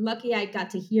 I'm lucky I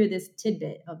got to hear this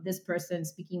tidbit of this person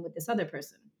speaking with this other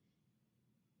person.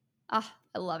 Ah,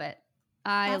 I love it.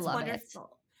 I That's love it.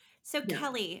 wonderful. So Yeah.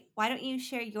 Kelly, why don't you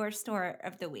share your store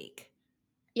of the week?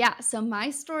 Yeah, so my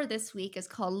store this week is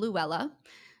called Luella.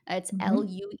 It's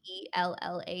Mhm.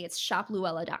 Luella. It's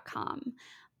shopluella.com.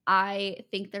 I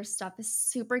think their stuff is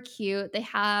super cute. They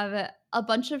have a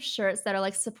bunch of shirts that are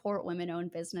like support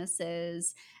women-owned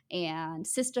businesses and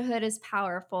sisterhood is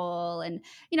powerful and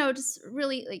just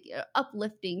really like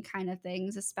uplifting kind of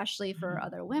things, especially for Mhm.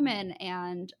 other women.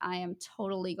 And I am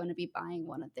totally going to be buying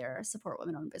one of their support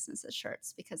women-owned businesses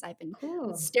shirts because I've been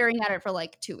Cool. staring at it for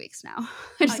like 2 weeks now.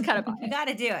 I just gotta buy You it. got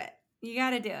to do it. You got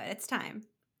to do it. It's time.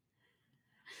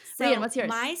 Rhian, So what's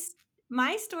yours?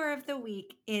 my store of the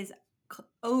week is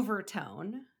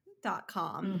overtone.com,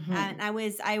 and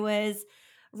Mhm. I was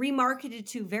remarketed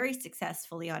to very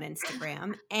successfully on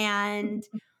Instagram, and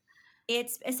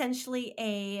it's essentially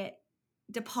a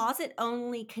deposit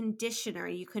only conditioner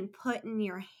you can put in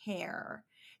your hair.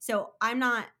 So I'm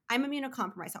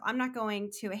immunocompromised. So I'm not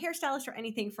going to a hairstylist or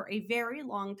anything for a very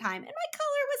long time. And my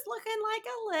color was looking like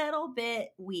a little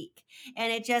bit weak.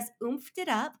 And it just oomphed it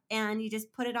up and you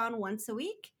just put it on once a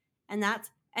week. And that's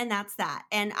that.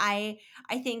 And I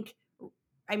think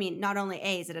not only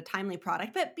A, is it a timely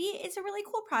product, but B, it's a really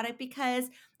cool product because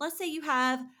let's say you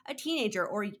have a teenager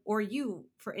or you,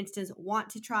 for instance, want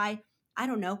to try, I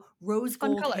don't know, rose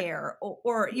Fun gold color. hair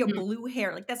or Mhm. blue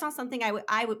hair. Like that's not something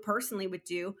I would personally would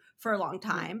do for a long Yeah.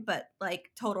 time, but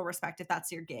like total respect if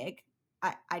that's your gig.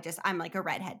 I'm like a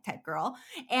redhead type girl.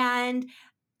 And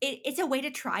it's a way to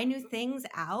try new things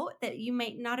out that you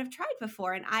might not have tried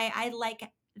before. And I like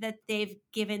that they've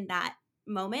given that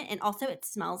moment, and also it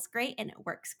smells great and it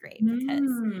works great because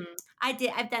Mm. I've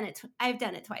done it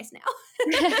twice now.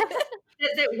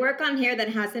 Does it work on hair that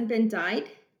hasn't been dyed?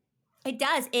 It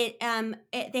does. They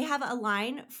have a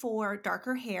line for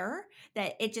darker hair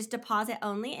that it just deposit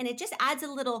only, and it just adds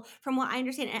a little, from what I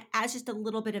understand, it adds just a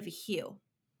little bit of a hue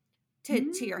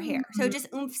to your hair. So it Mm.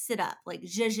 just oomphs it up, like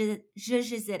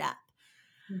zhuzhes it up.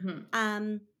 Mhm.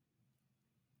 Um,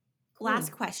 Last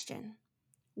Cool. question.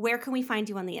 Where can we find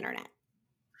you on the internet?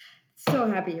 So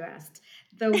happy you asked.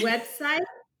 The website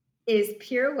is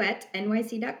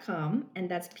pirouettenyc.com, and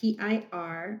that's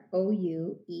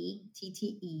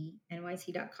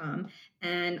pirouettenyc.com.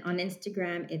 And on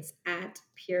Instagram, it's at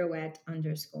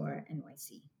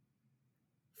pirouette_NYC.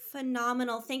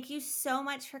 Phenomenal. Thank you so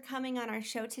much for coming on our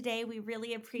show today. We really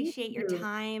Thank appreciate your you.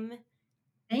 time.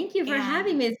 Thank you for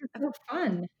having And me. This is of, so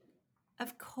fun.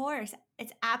 of course,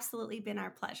 it's absolutely been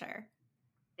our pleasure.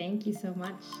 Thank you so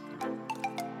much.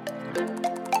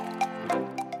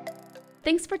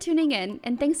 Thanks for tuning in,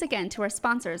 and thanks again to our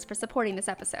sponsors for supporting this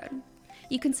episode.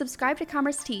 You can subscribe to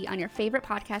Commerce Tea on your favorite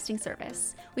podcasting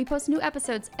service. We post new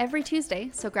episodes every Tuesday,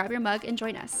 so grab your mug and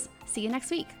join us. See you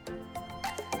next week.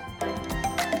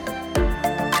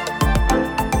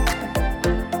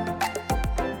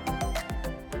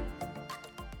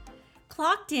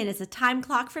 Clocked In is a time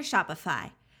clock for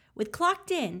Shopify. With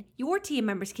Clocked In, your team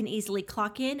members can easily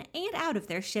clock in and out of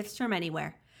their shifts from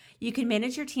anywhere. You can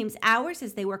manage your team's hours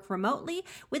as they work remotely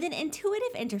with an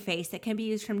intuitive interface that can be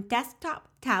used from desktop,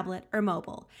 tablet, or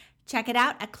mobile. Check it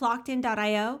out at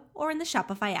clockedin.io or in the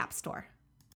Shopify App Store.